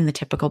wasn't in the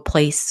typical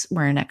place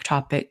where an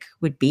ectopic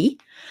would be.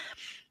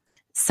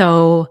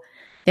 So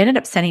they ended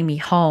up sending me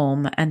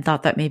home and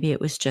thought that maybe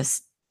it was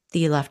just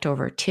the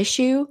leftover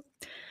tissue.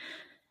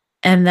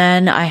 And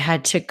then I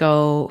had to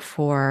go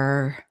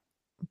for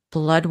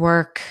blood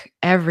work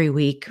every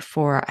week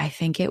for, I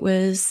think it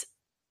was,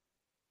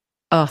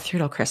 through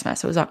till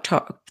Christmas. It was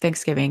October.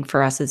 Thanksgiving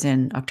for us is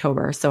in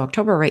October. So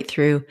October right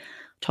through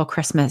till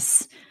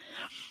Christmas.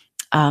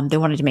 They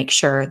wanted to make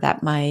sure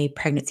that my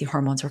pregnancy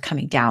hormones were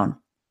coming down.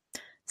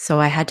 So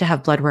I had to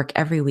have blood work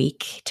every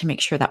week to make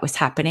sure that was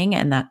happening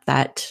and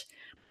that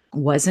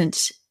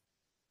wasn't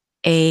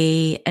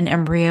an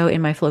embryo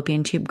in my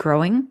fallopian tube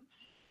growing.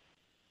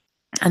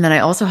 And then I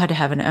also had to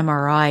have an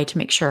MRI to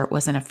make sure it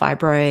wasn't a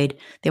fibroid.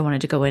 They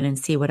wanted to go in and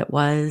see what it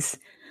was.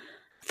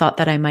 Thought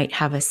that I might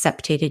have a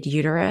septated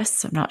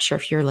uterus. I'm not sure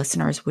if your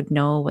listeners would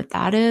know what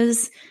that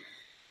is.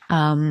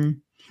 But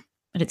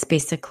it's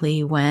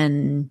basically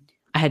when,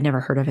 I had never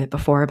heard of it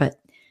before, but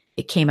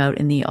it came out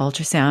in the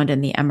ultrasound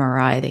and the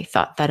MRI. They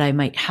thought that I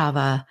might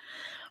have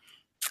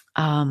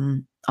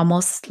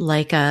almost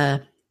like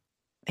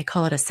they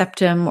call it a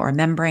septum or a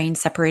membrane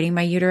separating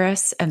my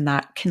uterus, and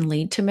that can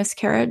lead to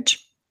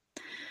miscarriage.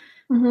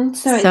 Mm-hmm.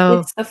 So So,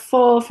 it's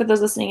for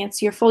those listening,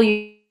 it's your full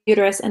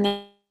uterus and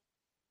then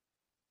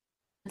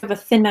you have a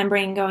thin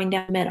membrane going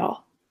down the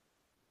middle.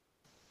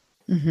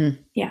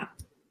 mm-hmm. Yeah.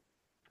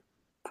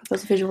 For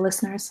those visual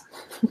listeners.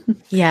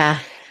 Yeah.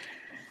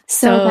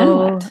 So then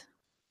what?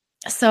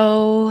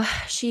 So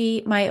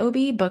my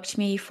OB booked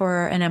me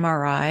for an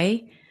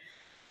MRI,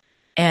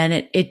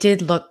 and it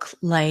did look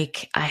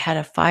like I had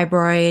a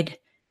fibroid,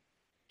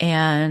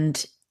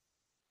 and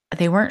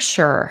they weren't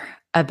sure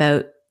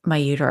about my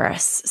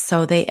uterus.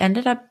 So they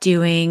ended up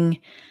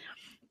doing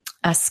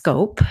a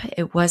scope.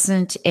 It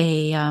wasn't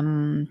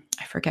I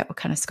forget what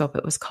kind of scope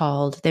it was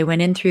called. They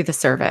went in through the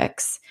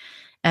cervix,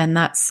 and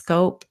that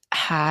scope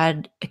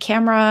had a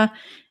camera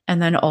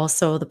and then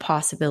also the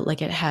possibility,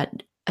 like, it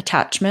had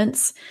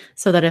attachments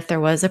so that if there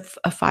was a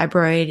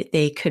fibroid,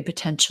 they could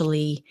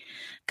potentially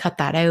cut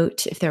that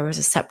out. If there was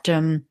a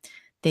septum,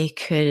 they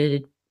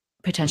could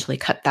potentially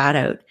cut that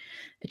out.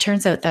 It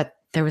turns out that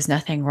there was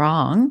nothing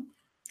wrong.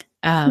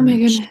 Oh my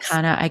She goodness.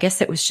 I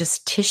guess it was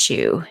just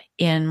tissue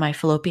in my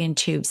fallopian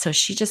tube. So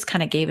she just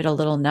kind of gave it a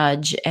little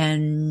nudge,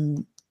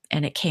 and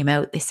it came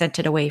out. They sent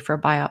it away for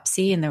a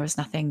biopsy, and there was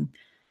nothing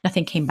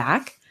came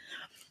back.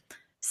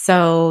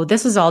 So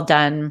this was all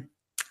done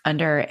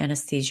under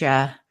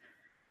anesthesia.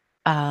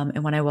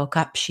 And when I woke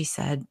up, she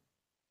said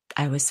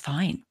I was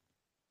fine.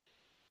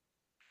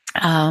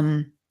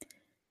 And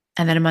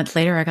then a month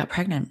later, I got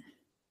pregnant.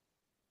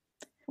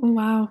 Oh,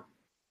 wow.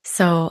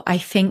 So I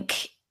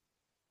think,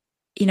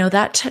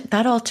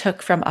 that all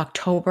took from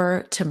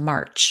October to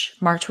March.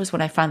 March was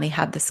when I finally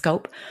had the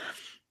scope.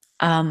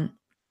 I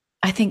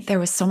think there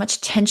was so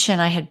much tension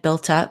I had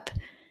built up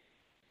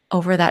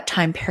over that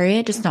time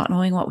period, just not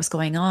knowing what was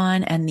going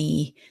on, and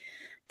the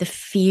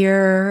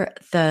fear,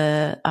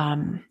 the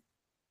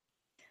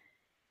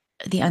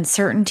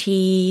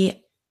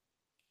uncertainty.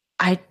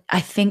 I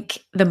think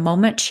the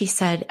moment she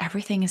said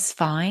everything is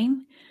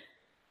fine,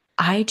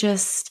 I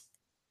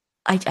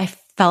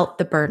felt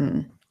the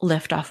burden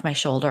lift off my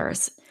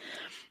shoulders.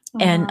 Oh,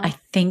 And wow. I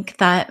think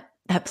that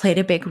played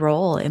a big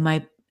role in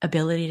my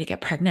ability to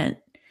get pregnant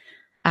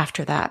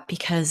after that,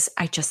 because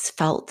I just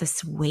felt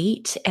this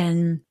weight.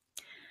 And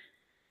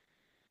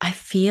I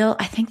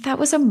think that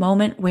was a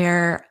moment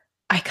where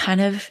I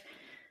kind of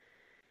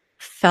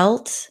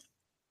felt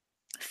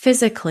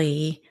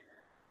physically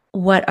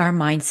what our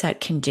mindset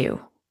can do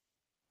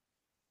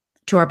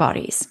to our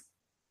bodies.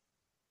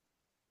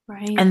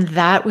 Right. And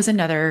that was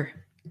another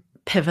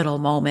pivotal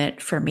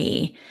moment for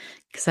me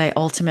because I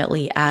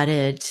ultimately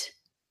added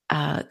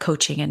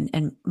coaching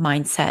and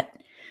mindset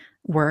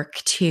work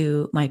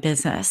to my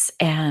business.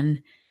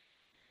 And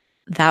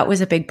that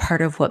was a big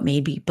part of what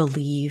made me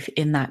believe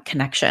in that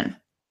connection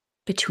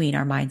between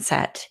our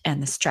mindset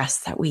and the stress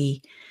that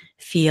we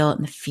feel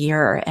and the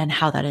fear and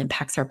how that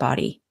impacts our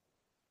body.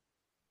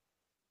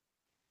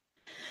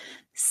 Wow.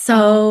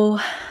 So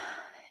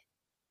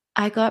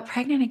I got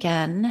pregnant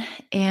again,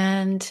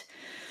 and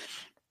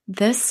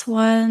this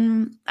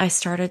one I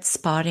started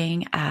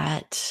spotting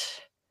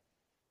at,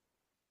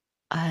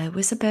 it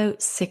was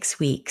about 6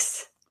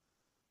 weeks.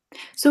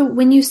 So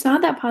when you saw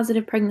that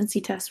positive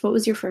pregnancy test, what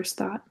was your first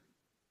thought?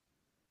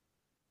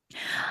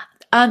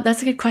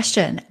 That's a good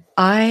question.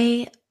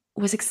 I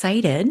was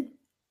excited,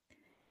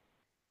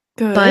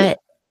 Good. but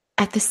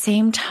at the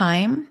same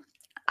time,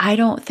 I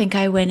don't think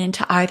I went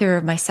into either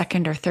of my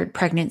second or third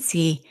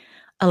pregnancy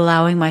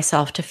allowing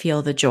myself to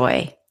feel the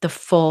joy, the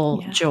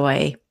full Yeah,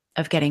 joy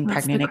of getting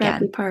that's the pregnant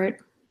crappy again. part.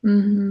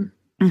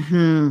 Mm-hmm.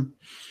 Hmm.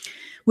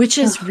 Which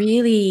is Ugh.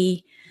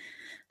 really,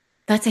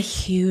 that's a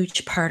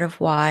huge part of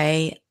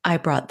why I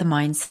brought the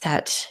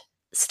mindset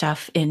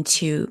stuff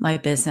into my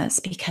business,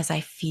 because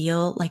I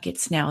feel like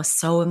it's now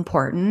so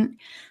important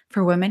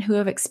for women who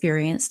have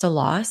experienced a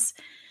loss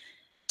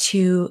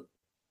to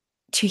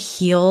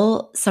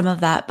heal some of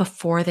that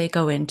before they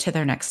go into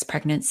their next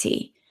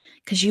pregnancy,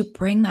 because you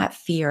bring that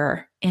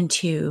fear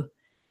into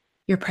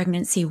your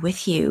pregnancy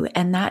with you,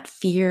 and that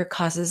fear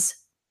causes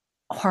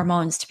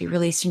hormones to be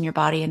released in your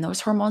body, and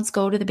those hormones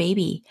go to the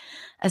baby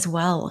as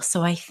well.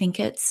 So I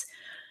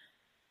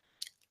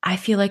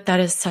feel like that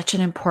is such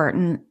an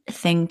important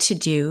thing to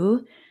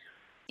do.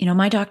 You know,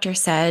 my doctor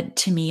said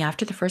to me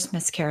after the first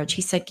miscarriage,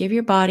 he said, give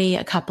your body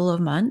a couple of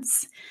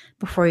months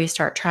before you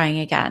start trying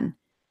again.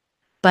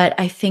 But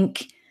I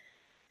think,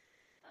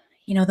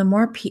 you know, the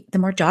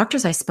more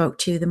doctors I spoke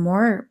to, the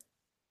more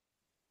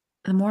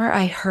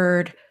I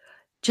heard,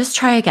 just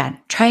try again,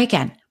 try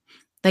again.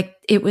 Like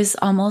it was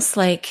almost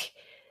like,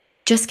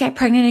 just get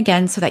pregnant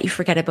again so that you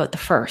forget about the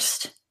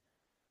first.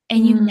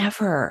 And you Mm.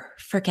 never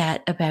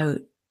forget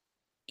about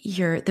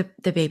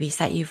the babies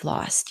that you've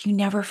lost. You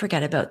never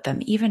forget about them,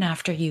 even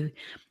after you,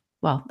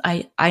 well,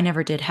 I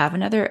never did have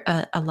another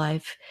a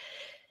live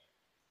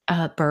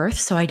birth,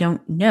 so I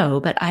don't know,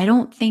 but I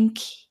don't think,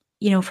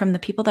 you know, from the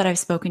people that I've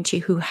spoken to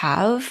who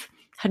have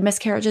had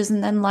miscarriages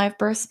and then live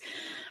births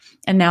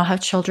and now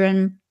have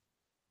children,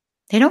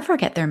 they don't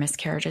forget their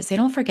miscarriages. They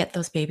don't forget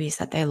those babies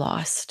that they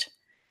lost.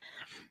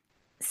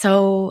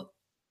 So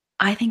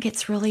I think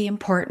it's really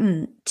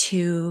important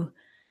to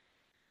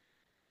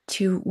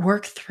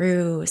work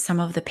through some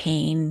of the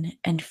pain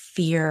and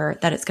fear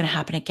that it's going to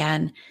happen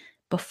again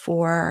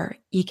before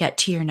you get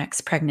to your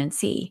next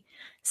pregnancy,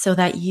 so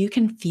that you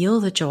can feel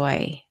the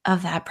joy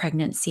of that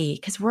pregnancy,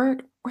 because we're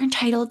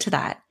entitled to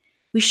that.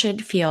 We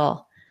should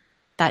feel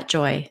that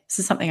joy. This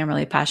is something I'm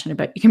really passionate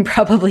about. You can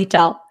probably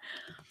tell.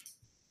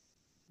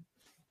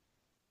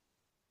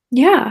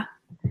 Yeah.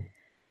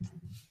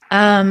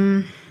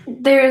 Um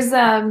There's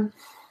I'm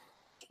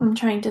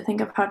trying to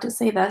think of how to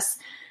say this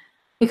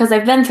because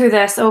I've been through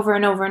this over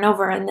and over and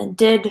over and then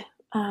did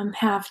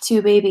have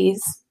two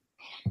babies.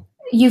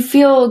 You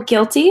feel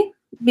guilty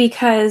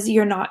because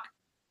you're not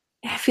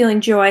feeling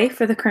joy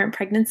for the current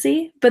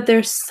pregnancy, but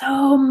there's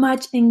so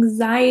much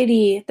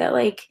anxiety that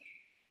like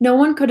no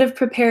one could have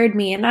prepared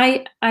me, and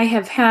I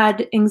have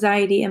had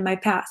anxiety in my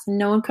past and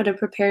no one could have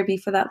prepared me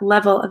for that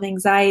level of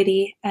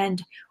anxiety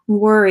and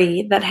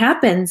worry that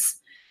happens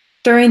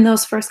during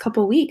those first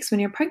couple weeks when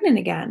you're pregnant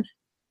again.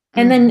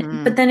 And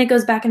then, but mhm. then it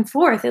goes back and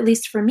forth, at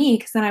least for me,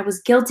 because then I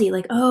was guilty,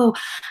 like, oh,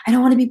 I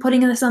don't want to be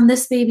putting this on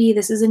this baby.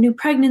 This is a new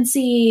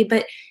pregnancy.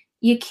 But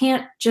you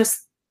can't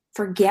just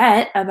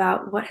forget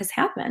about what has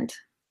happened.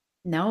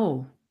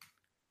 No.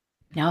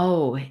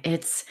 No,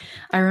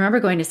 I remember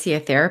going to see a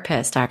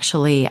therapist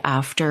actually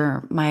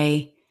after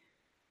it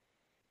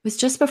was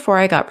just before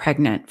I got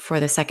pregnant for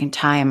the second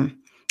time.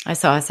 I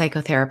saw a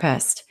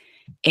psychotherapist.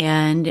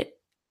 And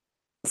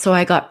so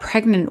I got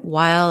pregnant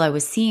while I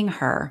was seeing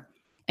her.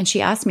 And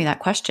she asked me that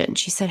question.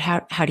 She said,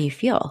 how do you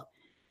feel?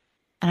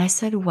 And I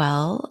said,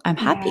 well, I'm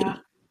Yeah. happy.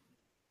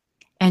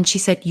 And she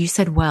said, you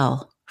said,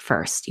 well,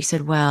 first. You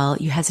said, well,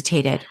 you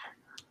hesitated.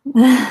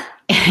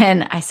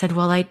 And I said,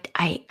 well,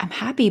 I'm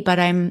happy, but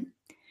I'm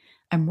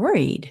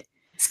worried.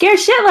 Scared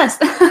shitless.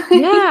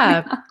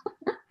 Yeah,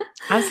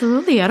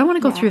 absolutely. I don't want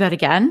to go Yeah. through that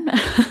again.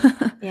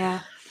 Yeah.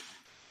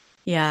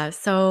 Yeah.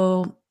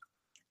 So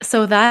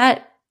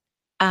that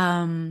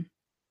um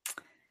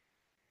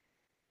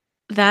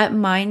that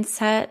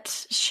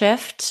mindset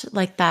shift,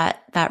 like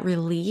that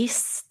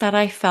release that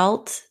I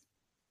felt,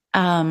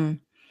 um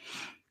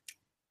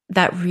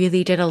that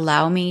really did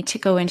allow me to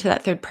go into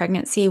that third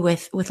pregnancy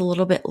with a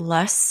little bit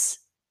less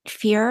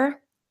fear.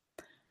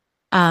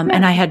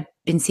 And I Good. had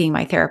been seeing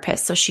my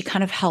therapist, so she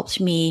kind of helped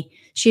me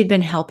she had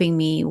been helping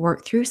me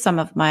work through some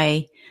of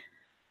my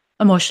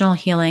emotional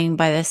healing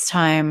by this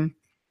time.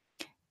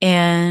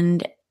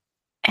 And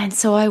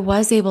so I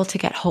was able to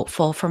get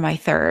hopeful for my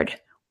third.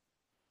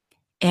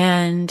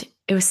 And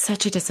it was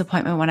such a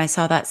disappointment when I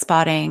saw that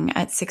spotting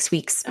at 6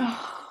 weeks.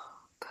 Oh,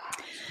 gosh.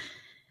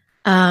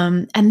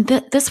 And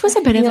this was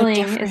The a bit of a feeling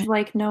is different.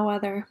 like no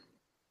other.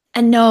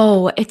 And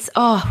no, it's,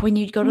 when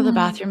you go to the Mm,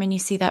 bathroom and you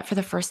see that for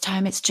the first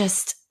time, it's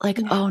just like,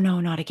 yeah. oh no,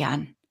 not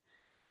again.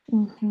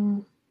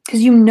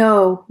 Because you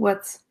know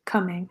what's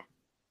coming.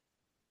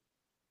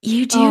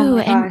 You Oh do.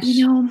 my And,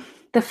 gosh.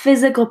 The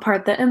physical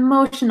part, the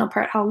emotional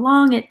part, how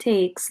long it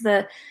takes,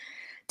 the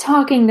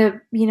talking to,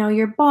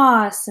 your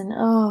boss and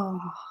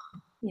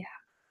yeah.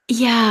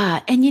 yeah.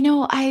 And,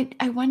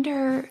 I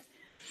wonder,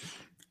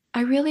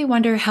 I really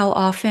wonder how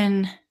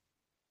often,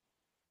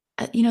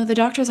 the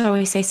doctors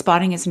always say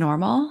spotting is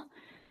normal,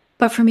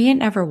 but for me, it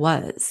never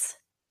was.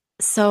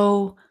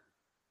 So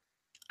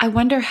I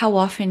wonder how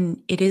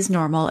often it is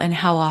normal and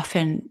how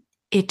often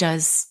it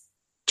does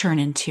turn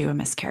into a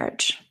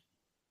miscarriage.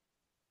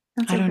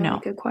 That's I a don't really know.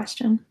 good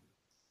question.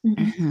 Hmm.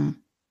 Mhm.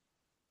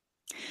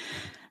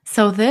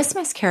 So this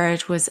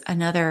miscarriage was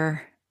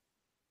another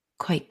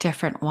quite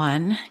different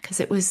one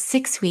because it was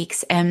 6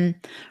 weeks. And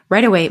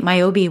right away,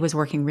 my OB was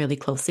working really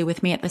closely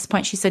with me at this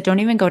point. She said, don't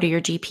even go to your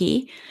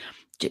GP.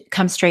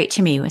 Come straight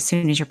to me as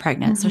soon as you're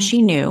pregnant. So Hmm.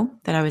 she knew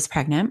that I was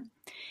pregnant.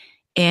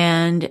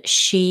 And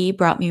she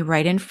brought me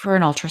right in for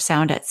an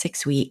ultrasound at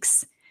 6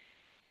 weeks.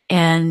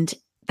 And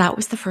that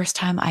was the first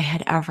time I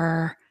had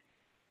ever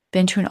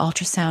been to an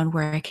ultrasound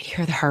where I could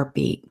hear the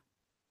heartbeat.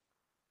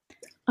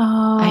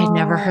 I had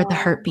never heard the Oh,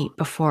 heartbeat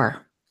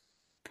before.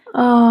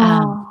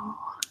 Um, oh.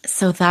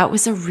 so that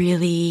was a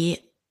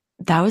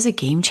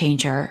game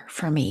changer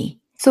for me.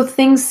 So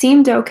things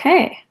seemed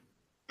okay.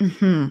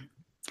 Hmm.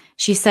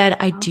 She said,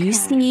 I do Okay.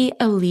 see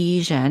a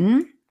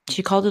lesion.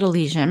 She called it a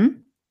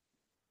lesion.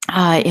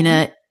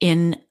 Okay.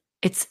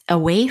 It's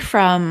away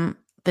from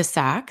the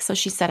sac. So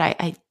she said,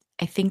 I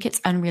think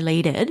it's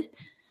unrelated.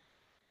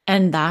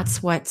 And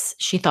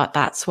she thought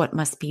that's what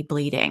must be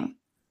bleeding.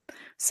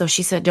 So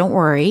she said, don't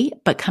worry,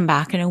 but come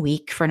back in a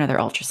week for another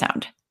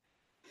ultrasound.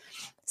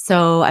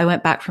 So I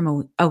went back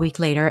from a week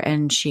later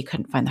and she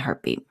couldn't find the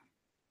heartbeat.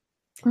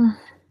 Mm.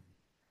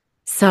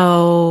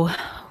 So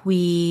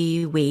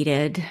we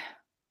waited.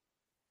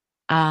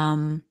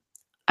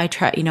 I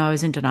tried, I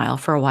was in denial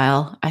for a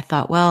while. I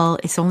thought, well,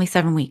 it's only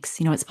 7 weeks.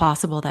 It's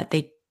possible that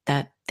they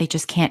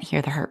just can't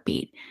hear the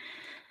heartbeat.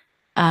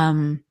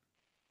 Um,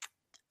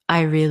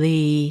 I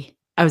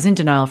was in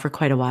denial for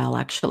quite a while,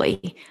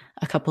 actually,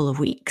 a couple of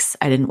weeks.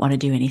 I didn't want to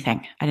do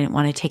anything. I didn't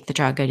want to take the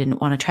drug. I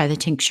didn't want to try the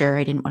tincture.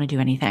 I didn't want to do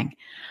anything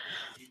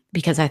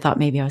because I thought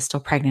maybe I was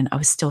still pregnant. I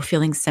was still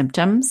feeling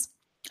symptoms.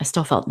 I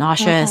still felt Okay.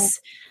 nauseous,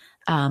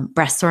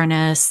 breast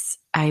soreness.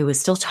 I was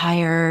still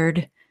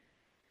tired.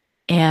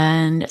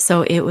 And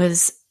so it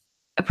was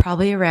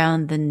probably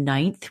around the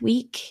 9th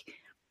week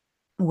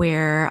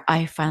where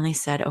I finally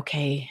said,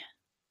 okay,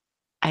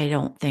 I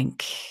don't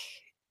think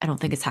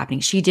it's happening.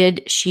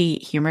 She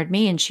humored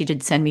me and she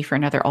did send me for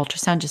another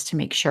ultrasound just to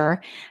make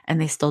sure. And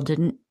they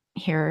couldn't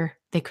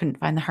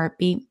find the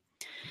heartbeat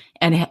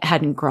and it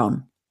hadn't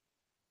grown.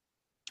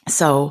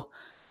 So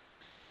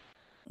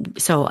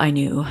I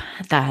knew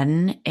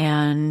then.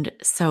 And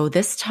so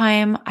this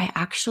time I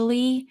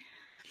actually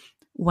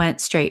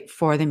went straight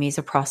for the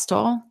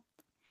misoprostol.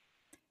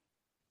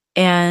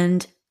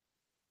 And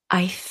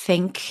I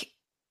think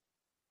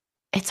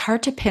it's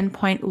hard to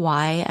pinpoint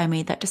why I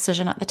made that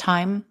decision at the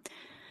time.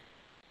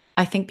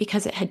 I think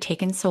because it had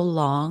taken so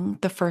long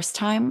the first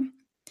time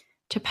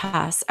to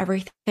pass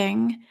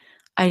everything,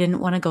 I didn't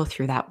want to go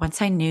through that.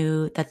 Once I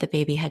knew that the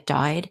baby had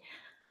died,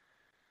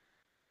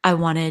 I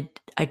wanted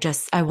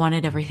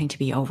everything to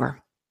be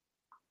over.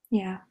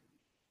 Yeah.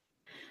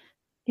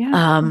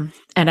 Yeah.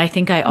 And I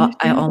think I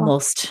Understandable.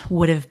 almost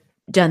would have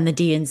done the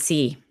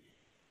DNC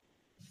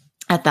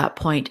at that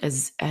point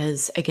as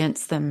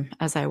against them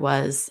as I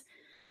was.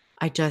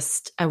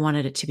 I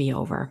wanted it to be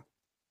over.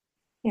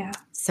 Yeah.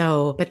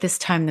 So, but this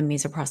time the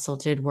misoprostol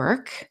did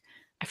work.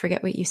 I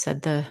forget what you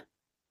said the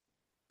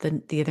other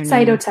name.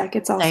 Cytotech,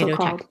 it's also Cytotech.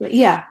 called. But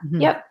yeah.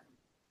 Mhm. Yep.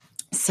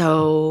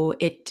 So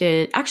it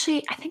did.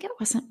 Actually, I think it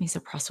wasn't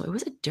misoprostol. It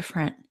was a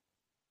different.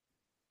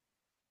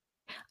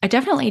 I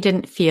definitely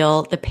didn't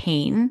feel the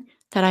pain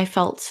that I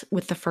felt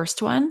with the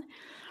first one.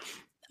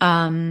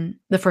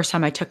 The first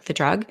time I took the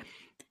drug,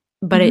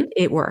 but Hmm.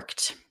 it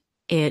worked.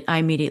 I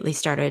immediately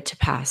started to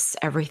pass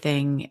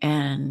everything,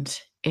 and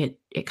it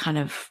kind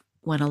of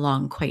went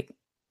along quite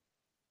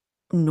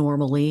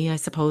normally, I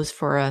suppose,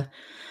 for a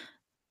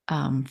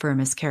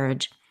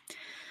miscarriage.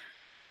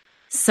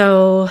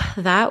 So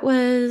that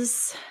would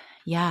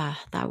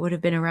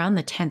have been around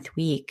the 10th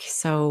week.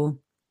 So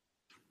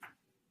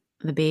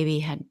the baby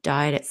had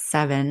died at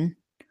 7.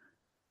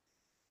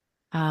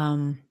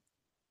 Um,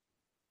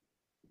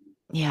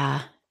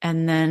 yeah.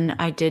 And then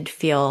I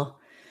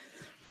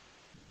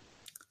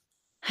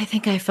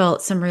think I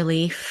felt some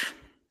relief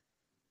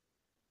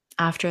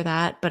after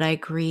that, but I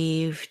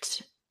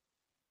grieved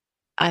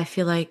I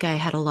feel like I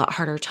had a lot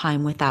harder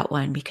time with that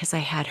one because I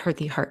had heard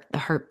the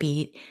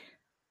heartbeat.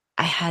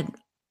 I had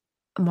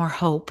more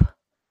hope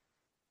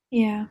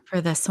Yeah.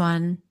 for this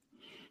one.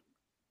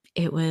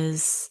 It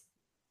was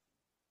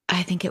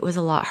I think it was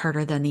a lot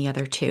harder than the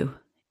other two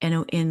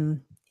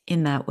in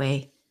that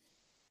way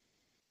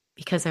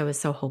because I was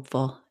so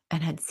hopeful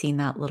and had seen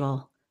that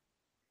little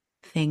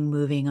thing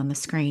moving on the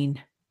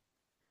screen.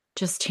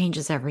 Just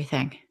changes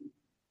everything.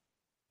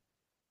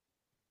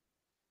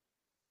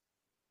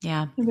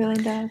 Yeah. It really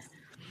does.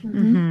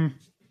 Mm-hmm. Mhm.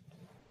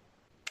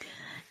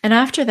 And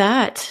after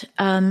that,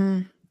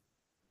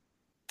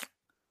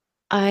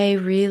 I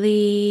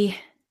really,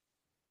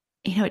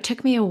 it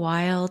took me a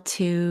while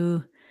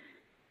to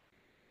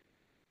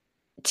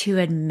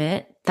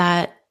admit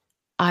that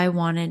I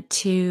wanted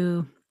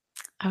to.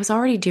 I was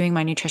already doing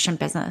my nutrition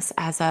business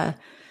as a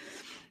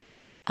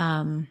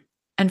um,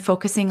 and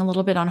focusing a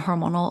little bit on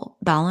hormonal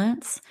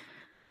balance,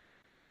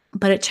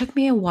 but it took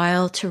me a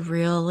while to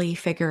really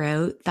figure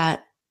out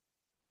that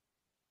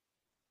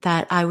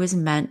I was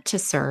meant to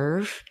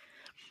serve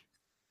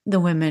the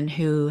women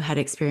who had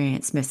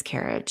experienced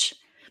miscarriage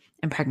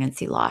and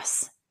pregnancy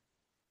loss.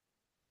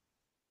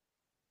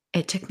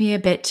 It took me a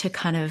bit to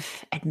kind of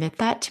admit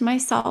that to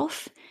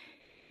myself.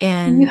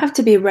 And you And have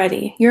to be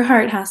ready. Your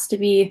heart has to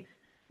be,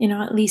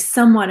 at least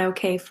somewhat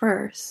okay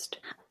first.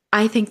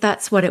 I think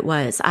that's what it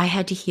was. I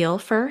had to heal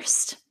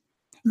first.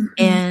 Mm-hmm.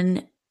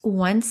 And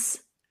once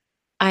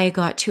I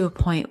got to a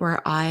point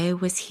where I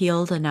was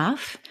healed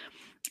enough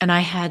and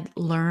I had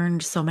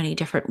learned so many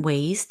different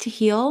ways to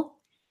heal,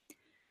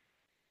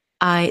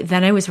 I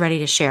was ready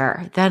to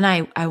share. Then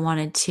I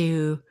wanted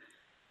to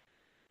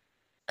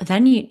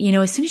then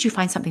as soon as you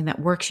find something that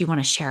works, you want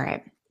to share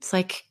it. It's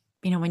like,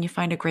 when you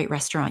find a great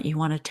restaurant, you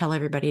want to tell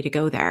everybody to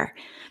go there.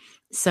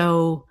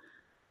 So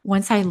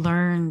once I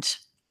learned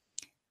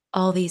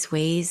all these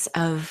ways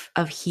of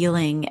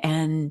healing,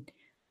 and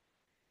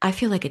I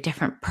feel like a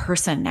different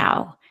person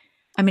now.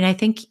 I mean, I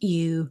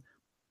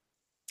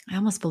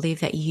almost believe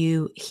that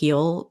you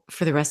heal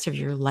for the rest of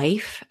your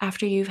life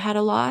after you've had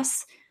a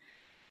loss,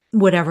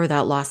 whatever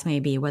that loss may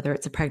be, whether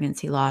it's a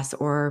pregnancy loss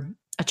or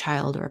a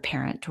child or a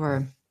parent,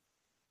 or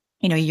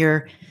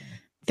you're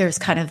there's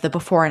kind of the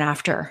before and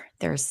after.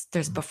 There's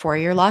before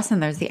your loss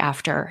and there's the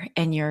after,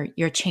 and you're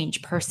a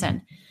changed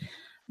person.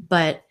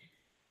 But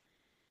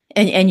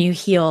and you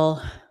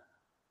heal.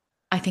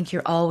 I think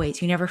you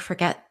never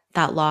forget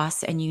that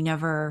loss, and you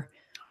never,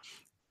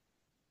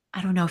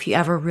 I don't know if you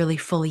ever really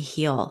fully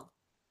heal.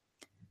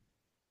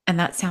 And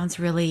that sounds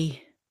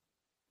really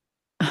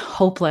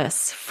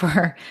hopeless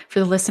for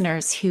the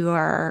listeners who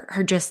are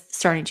just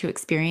starting to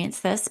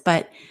experience this,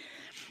 but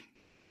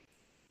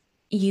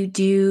you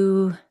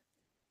do.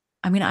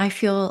 I mean, I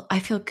feel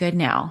good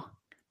now.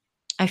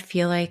 I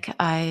feel like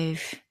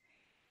I've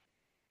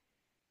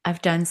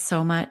done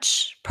so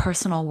much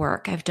personal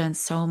work. I've done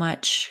so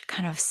much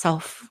kind of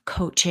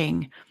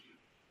self-coaching,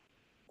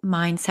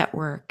 mindset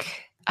work.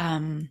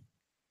 I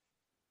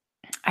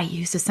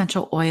used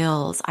essential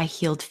oils. I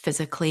healed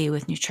physically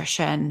with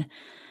nutrition.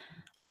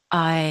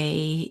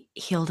 I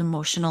healed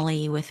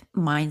emotionally with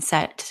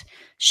mindset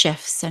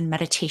shifts and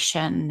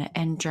meditation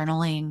and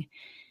journaling.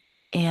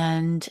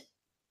 And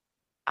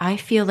I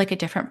feel like a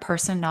different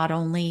person, not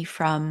only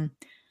from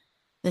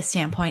the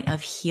standpoint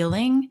of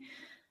healing,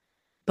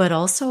 but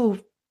also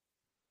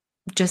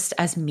just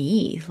as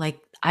me. Like,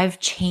 I've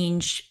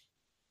changed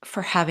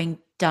for having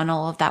done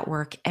all of that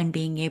work and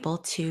being able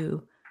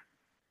to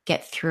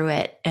get through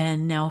it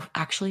and now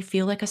actually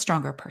feel like a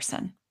stronger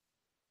person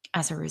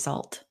as a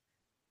result.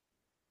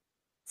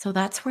 So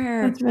That's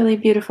really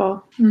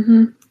beautiful.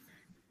 Mm-hmm.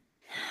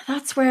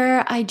 that's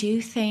where I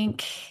do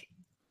think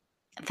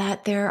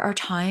that there are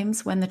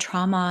times when the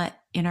trauma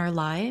in our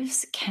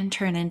lives can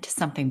turn into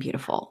something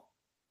beautiful.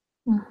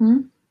 Mm-hmm.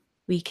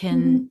 We Mm-hmm.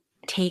 can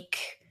take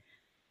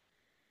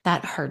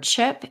that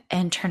hardship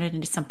and turn it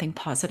into something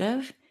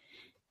positive.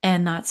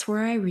 And that's what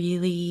I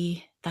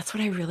really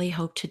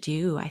hope to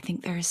do. I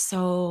think there's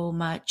so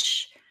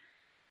much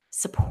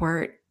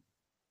support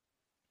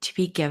to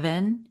be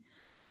given.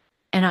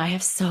 And I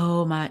have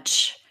so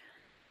much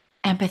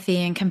empathy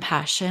and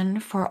compassion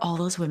for all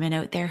those women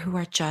out there who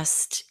are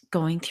just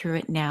going through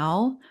it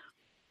now.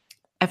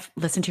 I've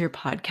listened to your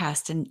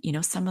podcast,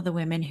 and some of the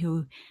women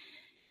who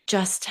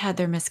just had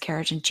their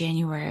miscarriage in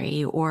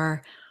January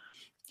or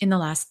in the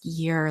last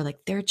year, like,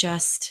 they're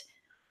just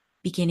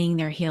beginning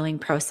their healing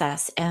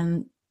process,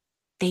 and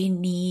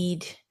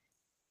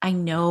I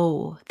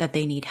know that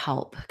they need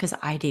help because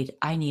I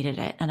needed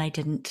it, and I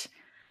didn't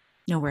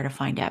know where to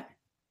find it.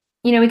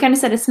 We kind of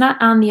said it's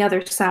not on the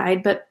other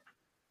side, but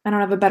I don't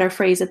have a better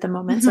phrase at the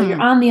moment. So you're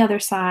Mm-hmm. on the other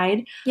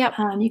side. Yep.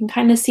 You can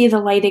kind of see the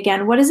light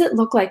again. What does it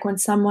look like when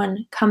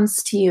someone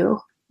comes to you?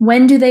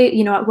 When do they,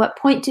 at what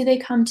point do they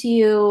come to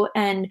you?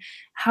 And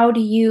how do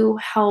you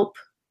help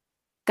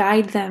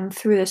guide them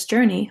through this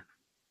journey?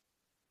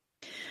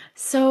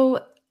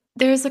 So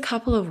there's a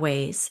couple of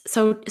ways.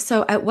 So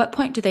at what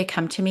point do they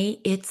come to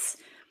me?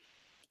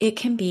 It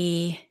can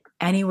be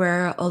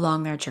anywhere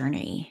along their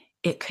journey.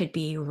 It could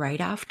be right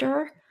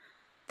after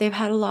they've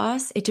had a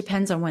loss. It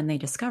depends on when they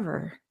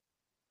discover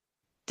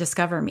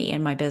me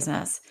and my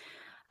business.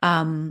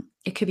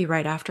 It could be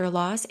right after a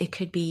loss. It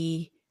could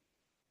be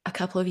a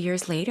couple of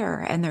years later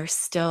and they're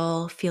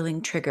still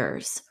feeling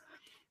triggers.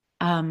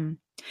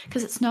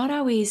 Because it's not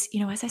always,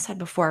 as I said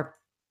before,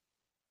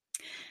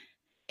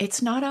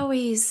 it's not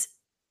always,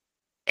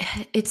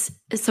 it's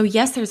so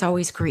yes, there's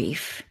always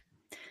grief,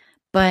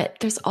 but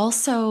there's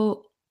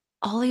also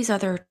all these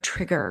other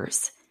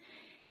triggers.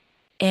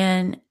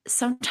 And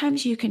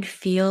sometimes you can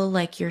feel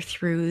like you're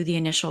through the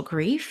initial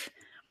grief,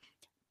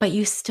 but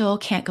you still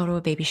can't go to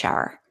a baby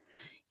shower.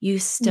 You Yeah.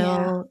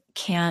 still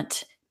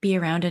can't be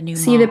around a new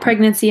See the mom.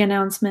 pregnancy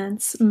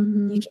announcements.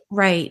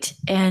 Right.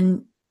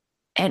 And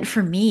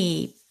for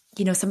me,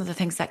 some of the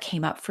things that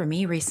came up for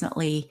me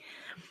recently,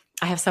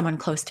 I have someone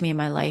close to me in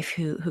my life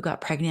who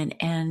got pregnant,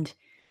 and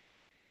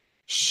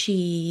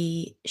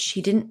she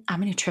didn't,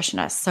 I'm a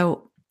nutritionist,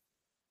 so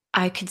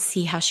I could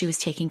see how she was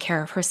taking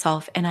care of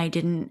herself, and I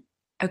didn't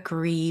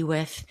agree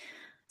with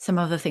some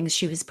of the things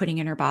she was putting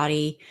in her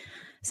body,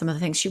 some of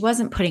the things she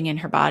wasn't putting in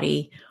her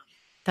body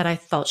that I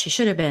felt she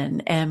should have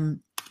been.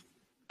 And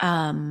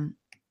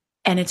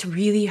it's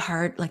really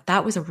hard. Like,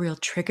 that was a real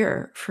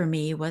trigger for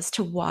me, was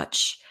to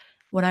watch,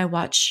 when I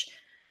watch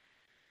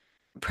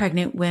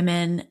pregnant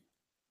women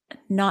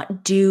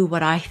not do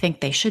what I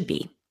think they should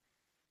be.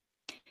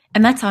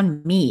 And that's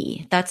on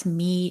me. That's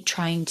me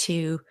trying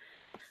to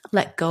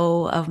let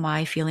go of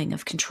my feeling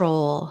of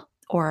control,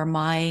 or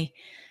my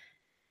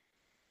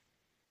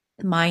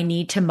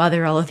need to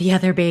mother all of the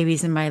other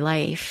babies in my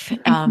life.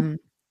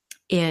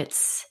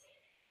 It's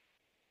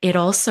it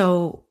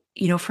also,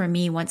 for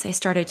me, once I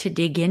started to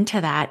dig into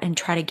that and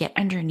try to get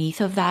underneath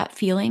of that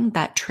feeling,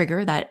 that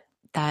trigger,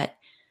 that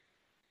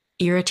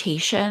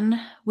irritation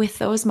with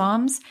those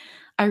moms,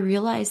 I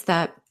realized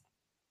that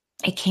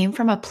it came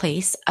from a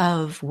place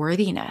of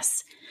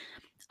worthiness.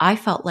 I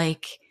felt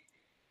like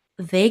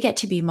they get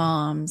to be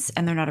moms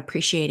and they're not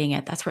appreciating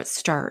it. That's where it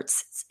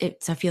starts.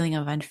 It's a feeling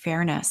of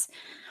unfairness.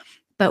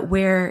 But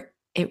where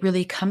it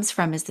really comes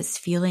from is this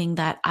feeling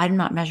that I'm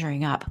not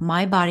measuring up.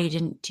 My body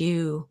didn't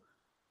do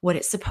what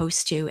it's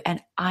supposed to.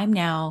 And I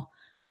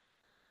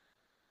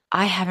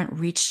haven't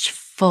reached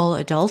full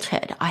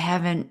adulthood.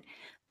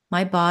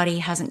 My body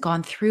hasn't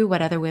gone through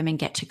what other women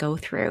get to go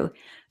through.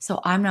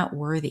 So I'm not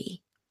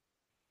worthy.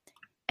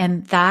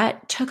 And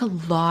that took a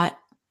lot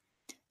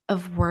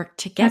of work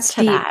to get That's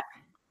to deep. that.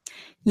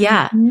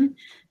 Yeah. Mm-hmm.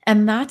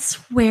 And that's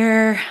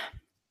where,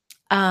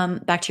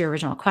 back to your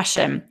original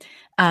question,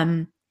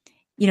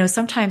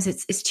 sometimes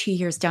it's 2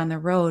 years down the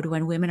road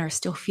when women are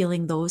still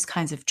feeling those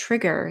kinds of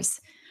triggers,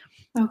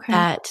 Okay.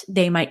 that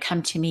they might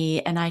come to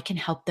me and I can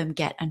help them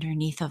get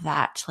underneath of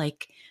that.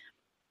 Like,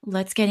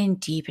 let's get in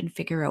deep and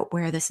figure out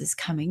where this is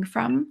coming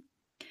from.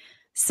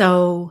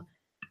 So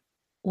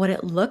what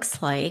it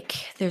looks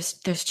like, there's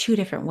two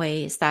different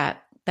ways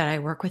that I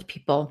work with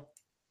people.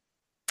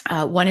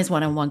 One is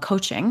one-on-one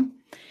coaching,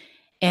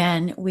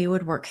 and we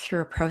would work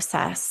through a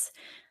process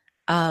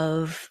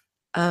of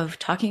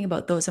talking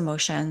about those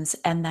emotions.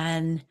 And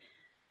then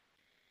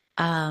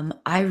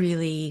I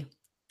really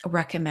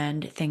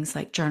recommend things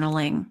like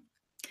journaling.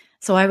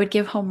 So I would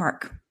give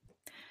homework,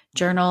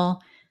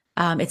 journal.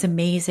 It's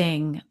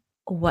amazing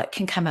what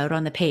can come out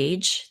on the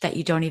page that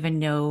you don't even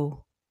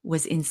know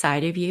was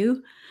inside of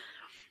you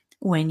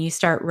when you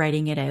start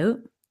writing it out.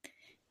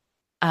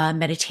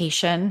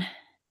 Meditation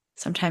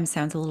sometimes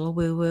sounds a little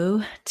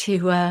woo-woo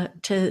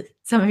to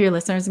some of your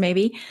listeners,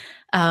 maybe,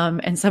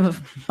 and some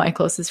of my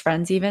closest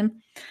friends even.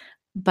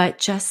 But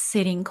just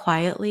sitting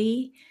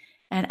quietly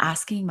and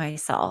asking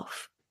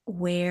myself,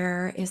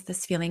 where is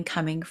this feeling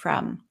coming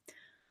from?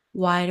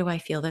 Why do I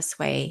feel this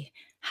way?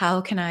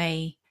 How can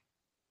I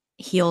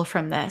heal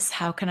from this?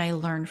 How can I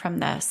learn from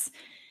this?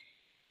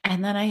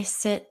 And then I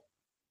sit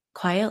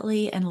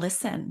quietly and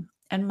listen.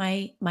 And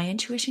my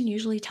intuition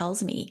usually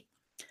tells me,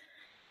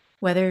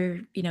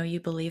 whether you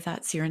believe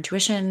that's your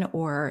intuition,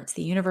 or it's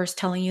the universe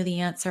telling you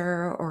the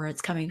answer, or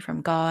it's coming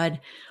from God.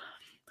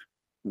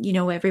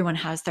 Everyone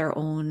has their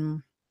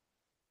own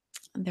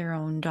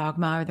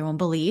dogma or their own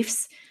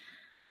beliefs,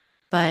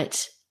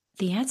 but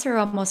the answer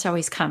almost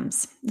always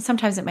comes.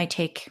 Sometimes it might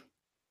take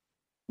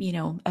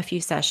a few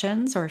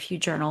sessions or a few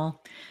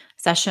journal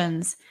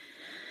sessions.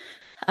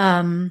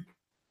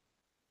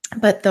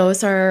 But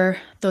those are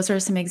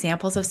some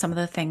examples of some of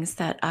the things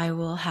that I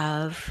will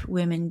have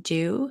women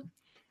do.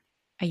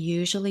 I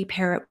usually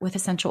pair it with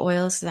essential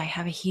oils because I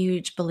have a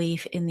huge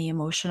belief in the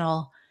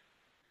emotional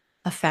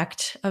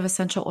effect of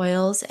essential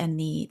oils and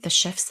the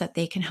shifts that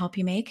they can help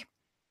you make.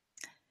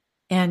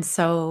 And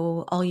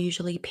so I'll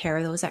usually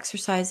pair those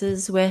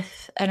exercises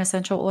with an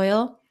essential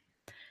oil,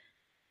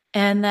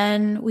 and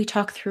then we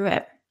talk through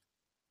it.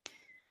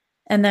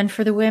 And then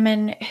for the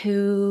women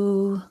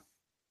who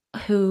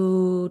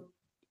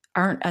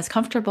aren't as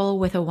comfortable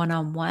with a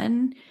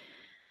one-on-one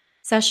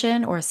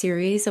session or a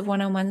series of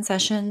one-on-one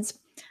sessions,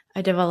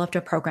 I developed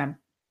a program.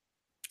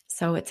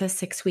 So it's a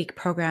 6-week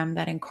program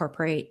that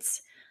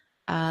incorporates,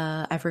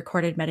 I've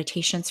recorded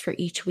meditations for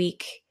each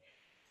week.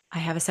 I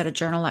have a set of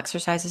journal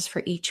exercises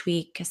for each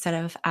week, a set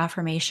of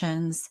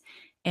affirmations,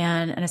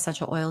 and an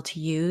essential oil to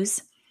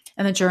use.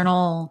 And the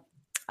journal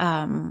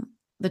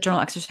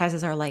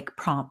exercises are like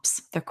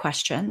prompts, they're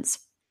questions,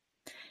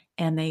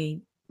 and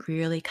they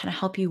really kind of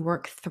help you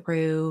work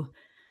through,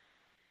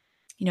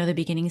 the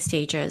beginning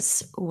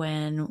stages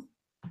when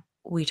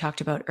we talked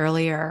about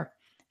earlier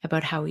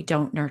about how we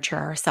don't nurture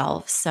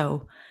ourselves.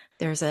 So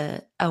there's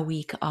a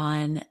week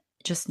on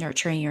just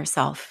nurturing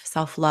yourself,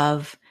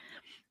 self-love,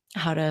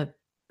 how to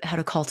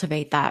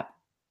cultivate that.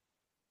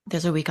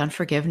 There's a week on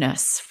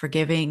forgiveness,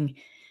 forgiving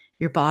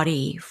your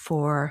body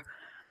for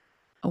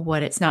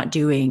what it's not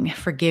doing,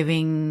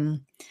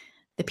 forgiving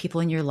the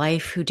people in your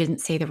life who didn't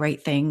say the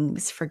right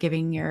things,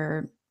 forgiving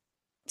your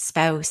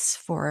spouse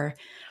for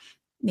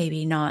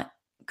maybe not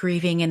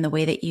grieving in the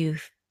way that you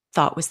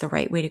thought was the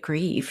right way to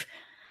grieve.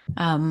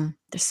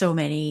 There's so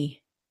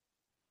many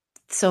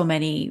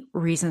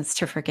reasons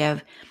to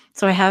forgive.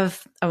 So I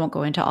won't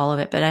go into all of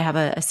it, but I have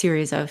a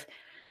series of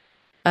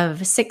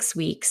 6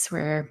 weeks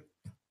where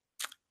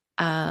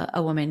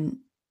a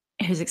woman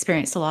who's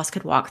experienced a loss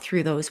could walk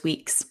through those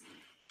weeks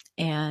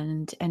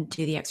and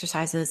do the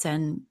exercises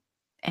and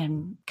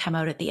come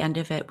out at the end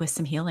of it with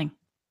some healing.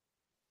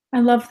 I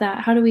love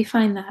that. How do we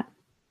find that?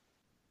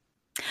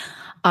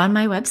 On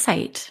my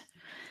website.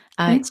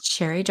 It's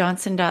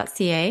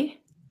sherijohnson.ca.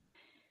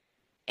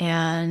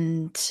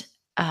 And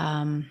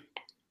can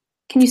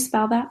you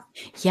spell that?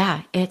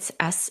 Yeah, it's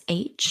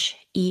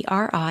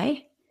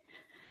SHERI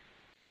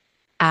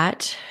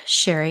at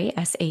Sheri,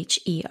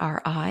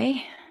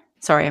 SHERI.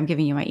 Sorry, I'm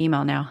giving you my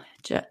email now.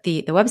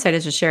 The website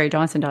is just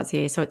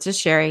sherijohnson.ca. So it's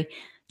just Sheri.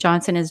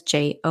 Johnson is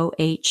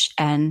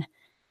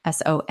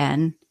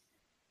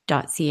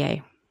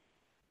JOHNSON.ca.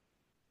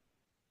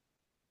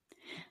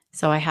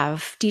 So I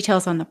have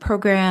details on the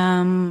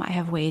program. I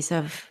have ways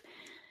of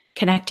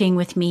connecting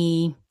with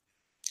me.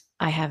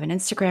 I have an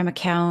Instagram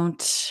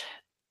account.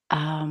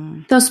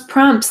 Those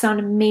prompts sound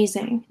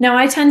amazing. Now,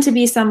 I tend to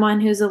be someone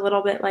who's a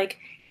little bit like,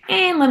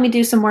 let me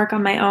do some work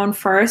on my own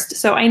first.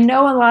 So I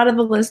know a lot of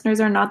the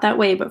listeners are not that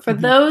way, but for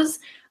those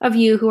of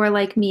you who are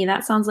like me,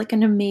 that sounds like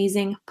an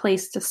amazing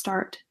place to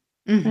start.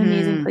 An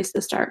amazing place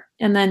to start.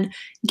 And then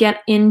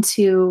get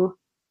into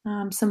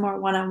some more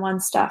one-on-one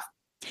stuff.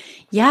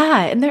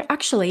 Yeah. And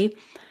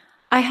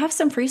I have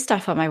some free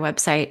stuff on my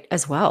website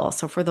as well.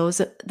 So for those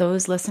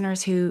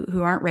listeners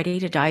who aren't ready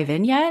to dive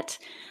in yet,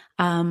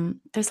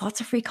 there's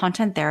lots of free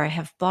content there. I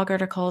have blog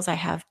articles. I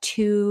have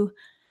two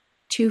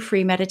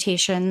free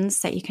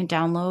meditations that you can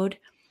download.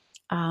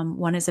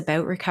 One is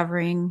about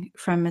recovering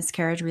from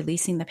miscarriage,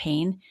 releasing the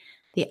pain.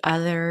 The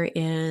other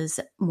is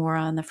more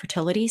on the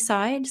fertility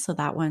side. So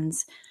that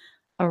one's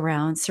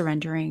around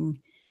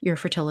surrendering your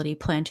fertility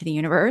plan to the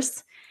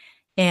universe.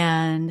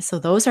 And so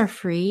those are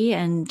free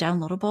and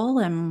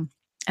downloadable,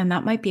 and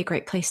that might be a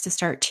great place to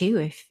start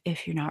too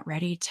if you're not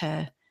ready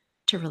to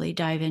really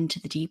dive into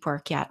the deep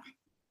work yet.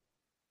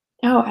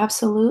 Oh,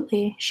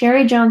 absolutely.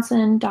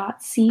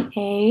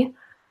 SheriJohnson.ca.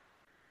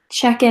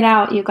 Check it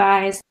out, you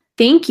guys.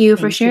 Thank you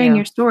for sharing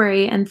your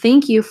story, and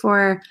thank you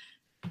for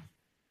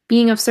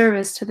being of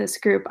service to this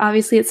group.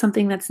 Obviously, it's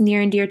something that's near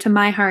and dear to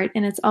my heart,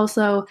 and it's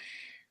also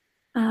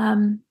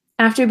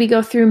after we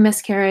go through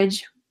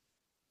miscarriage,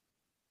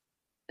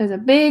 there's a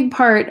big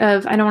part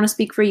of, I don't want to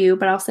speak for you,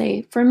 but I'll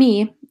say for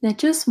me, that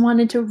just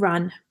wanted to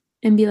run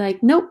and be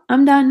like, nope,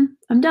 I'm done.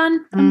 I'm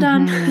done.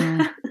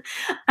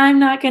 I'm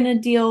not going to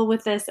deal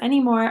with this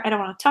anymore. I don't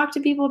want to talk to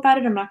people about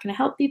it. I'm not going to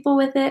help people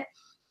with it.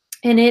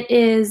 And it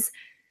is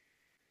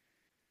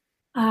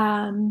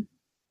a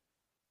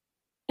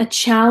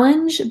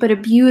challenge, but a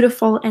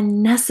beautiful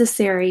and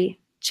necessary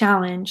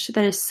challenge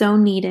that is so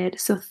needed.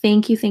 So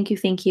thank you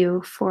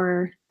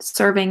for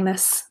serving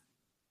this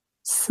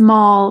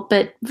small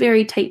but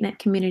very tight-knit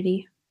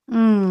community.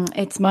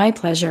 It's my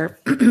pleasure.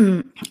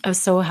 I was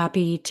so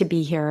happy to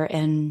be here,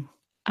 and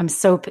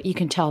you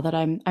can tell that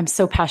I'm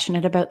so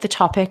passionate about the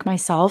topic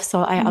myself.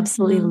 So I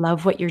absolutely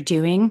love what you're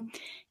doing,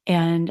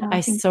 and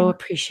I so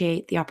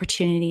appreciate the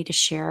opportunity to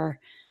share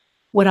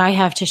what I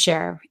have to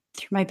share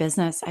through my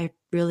business. I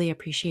really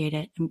appreciate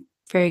it. I'm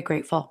very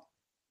grateful.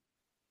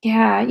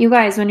 Yeah, you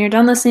guys, when you're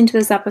done listening to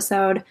this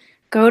episode,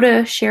 go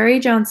to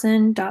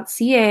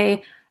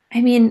sherijohnson.ca.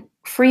 I mean,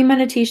 free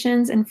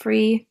meditations and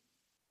free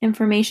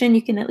information,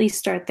 you can at least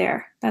start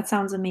there. That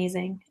sounds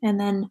amazing. And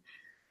then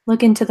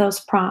look into those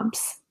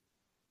prompts.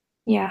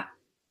 Yeah.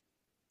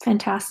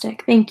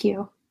 Fantastic. Thank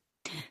you.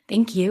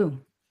 Thank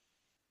you.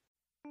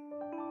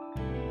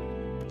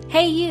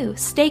 Hey, you,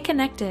 stay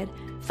connected.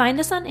 Find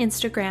us on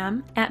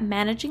Instagram at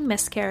Managing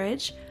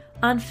Miscarriage,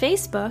 on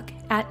Facebook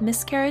at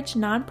Miscarriage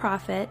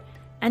Nonprofit,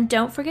 and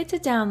don't forget to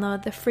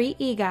download the free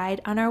e-guide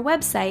on our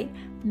website,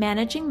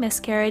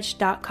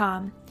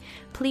 managingmiscarriage.com.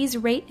 Please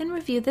rate and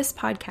review this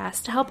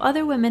podcast to help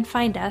other women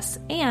find us,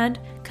 and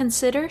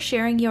consider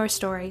sharing your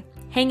story.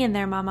 Hang in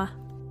there, Mama.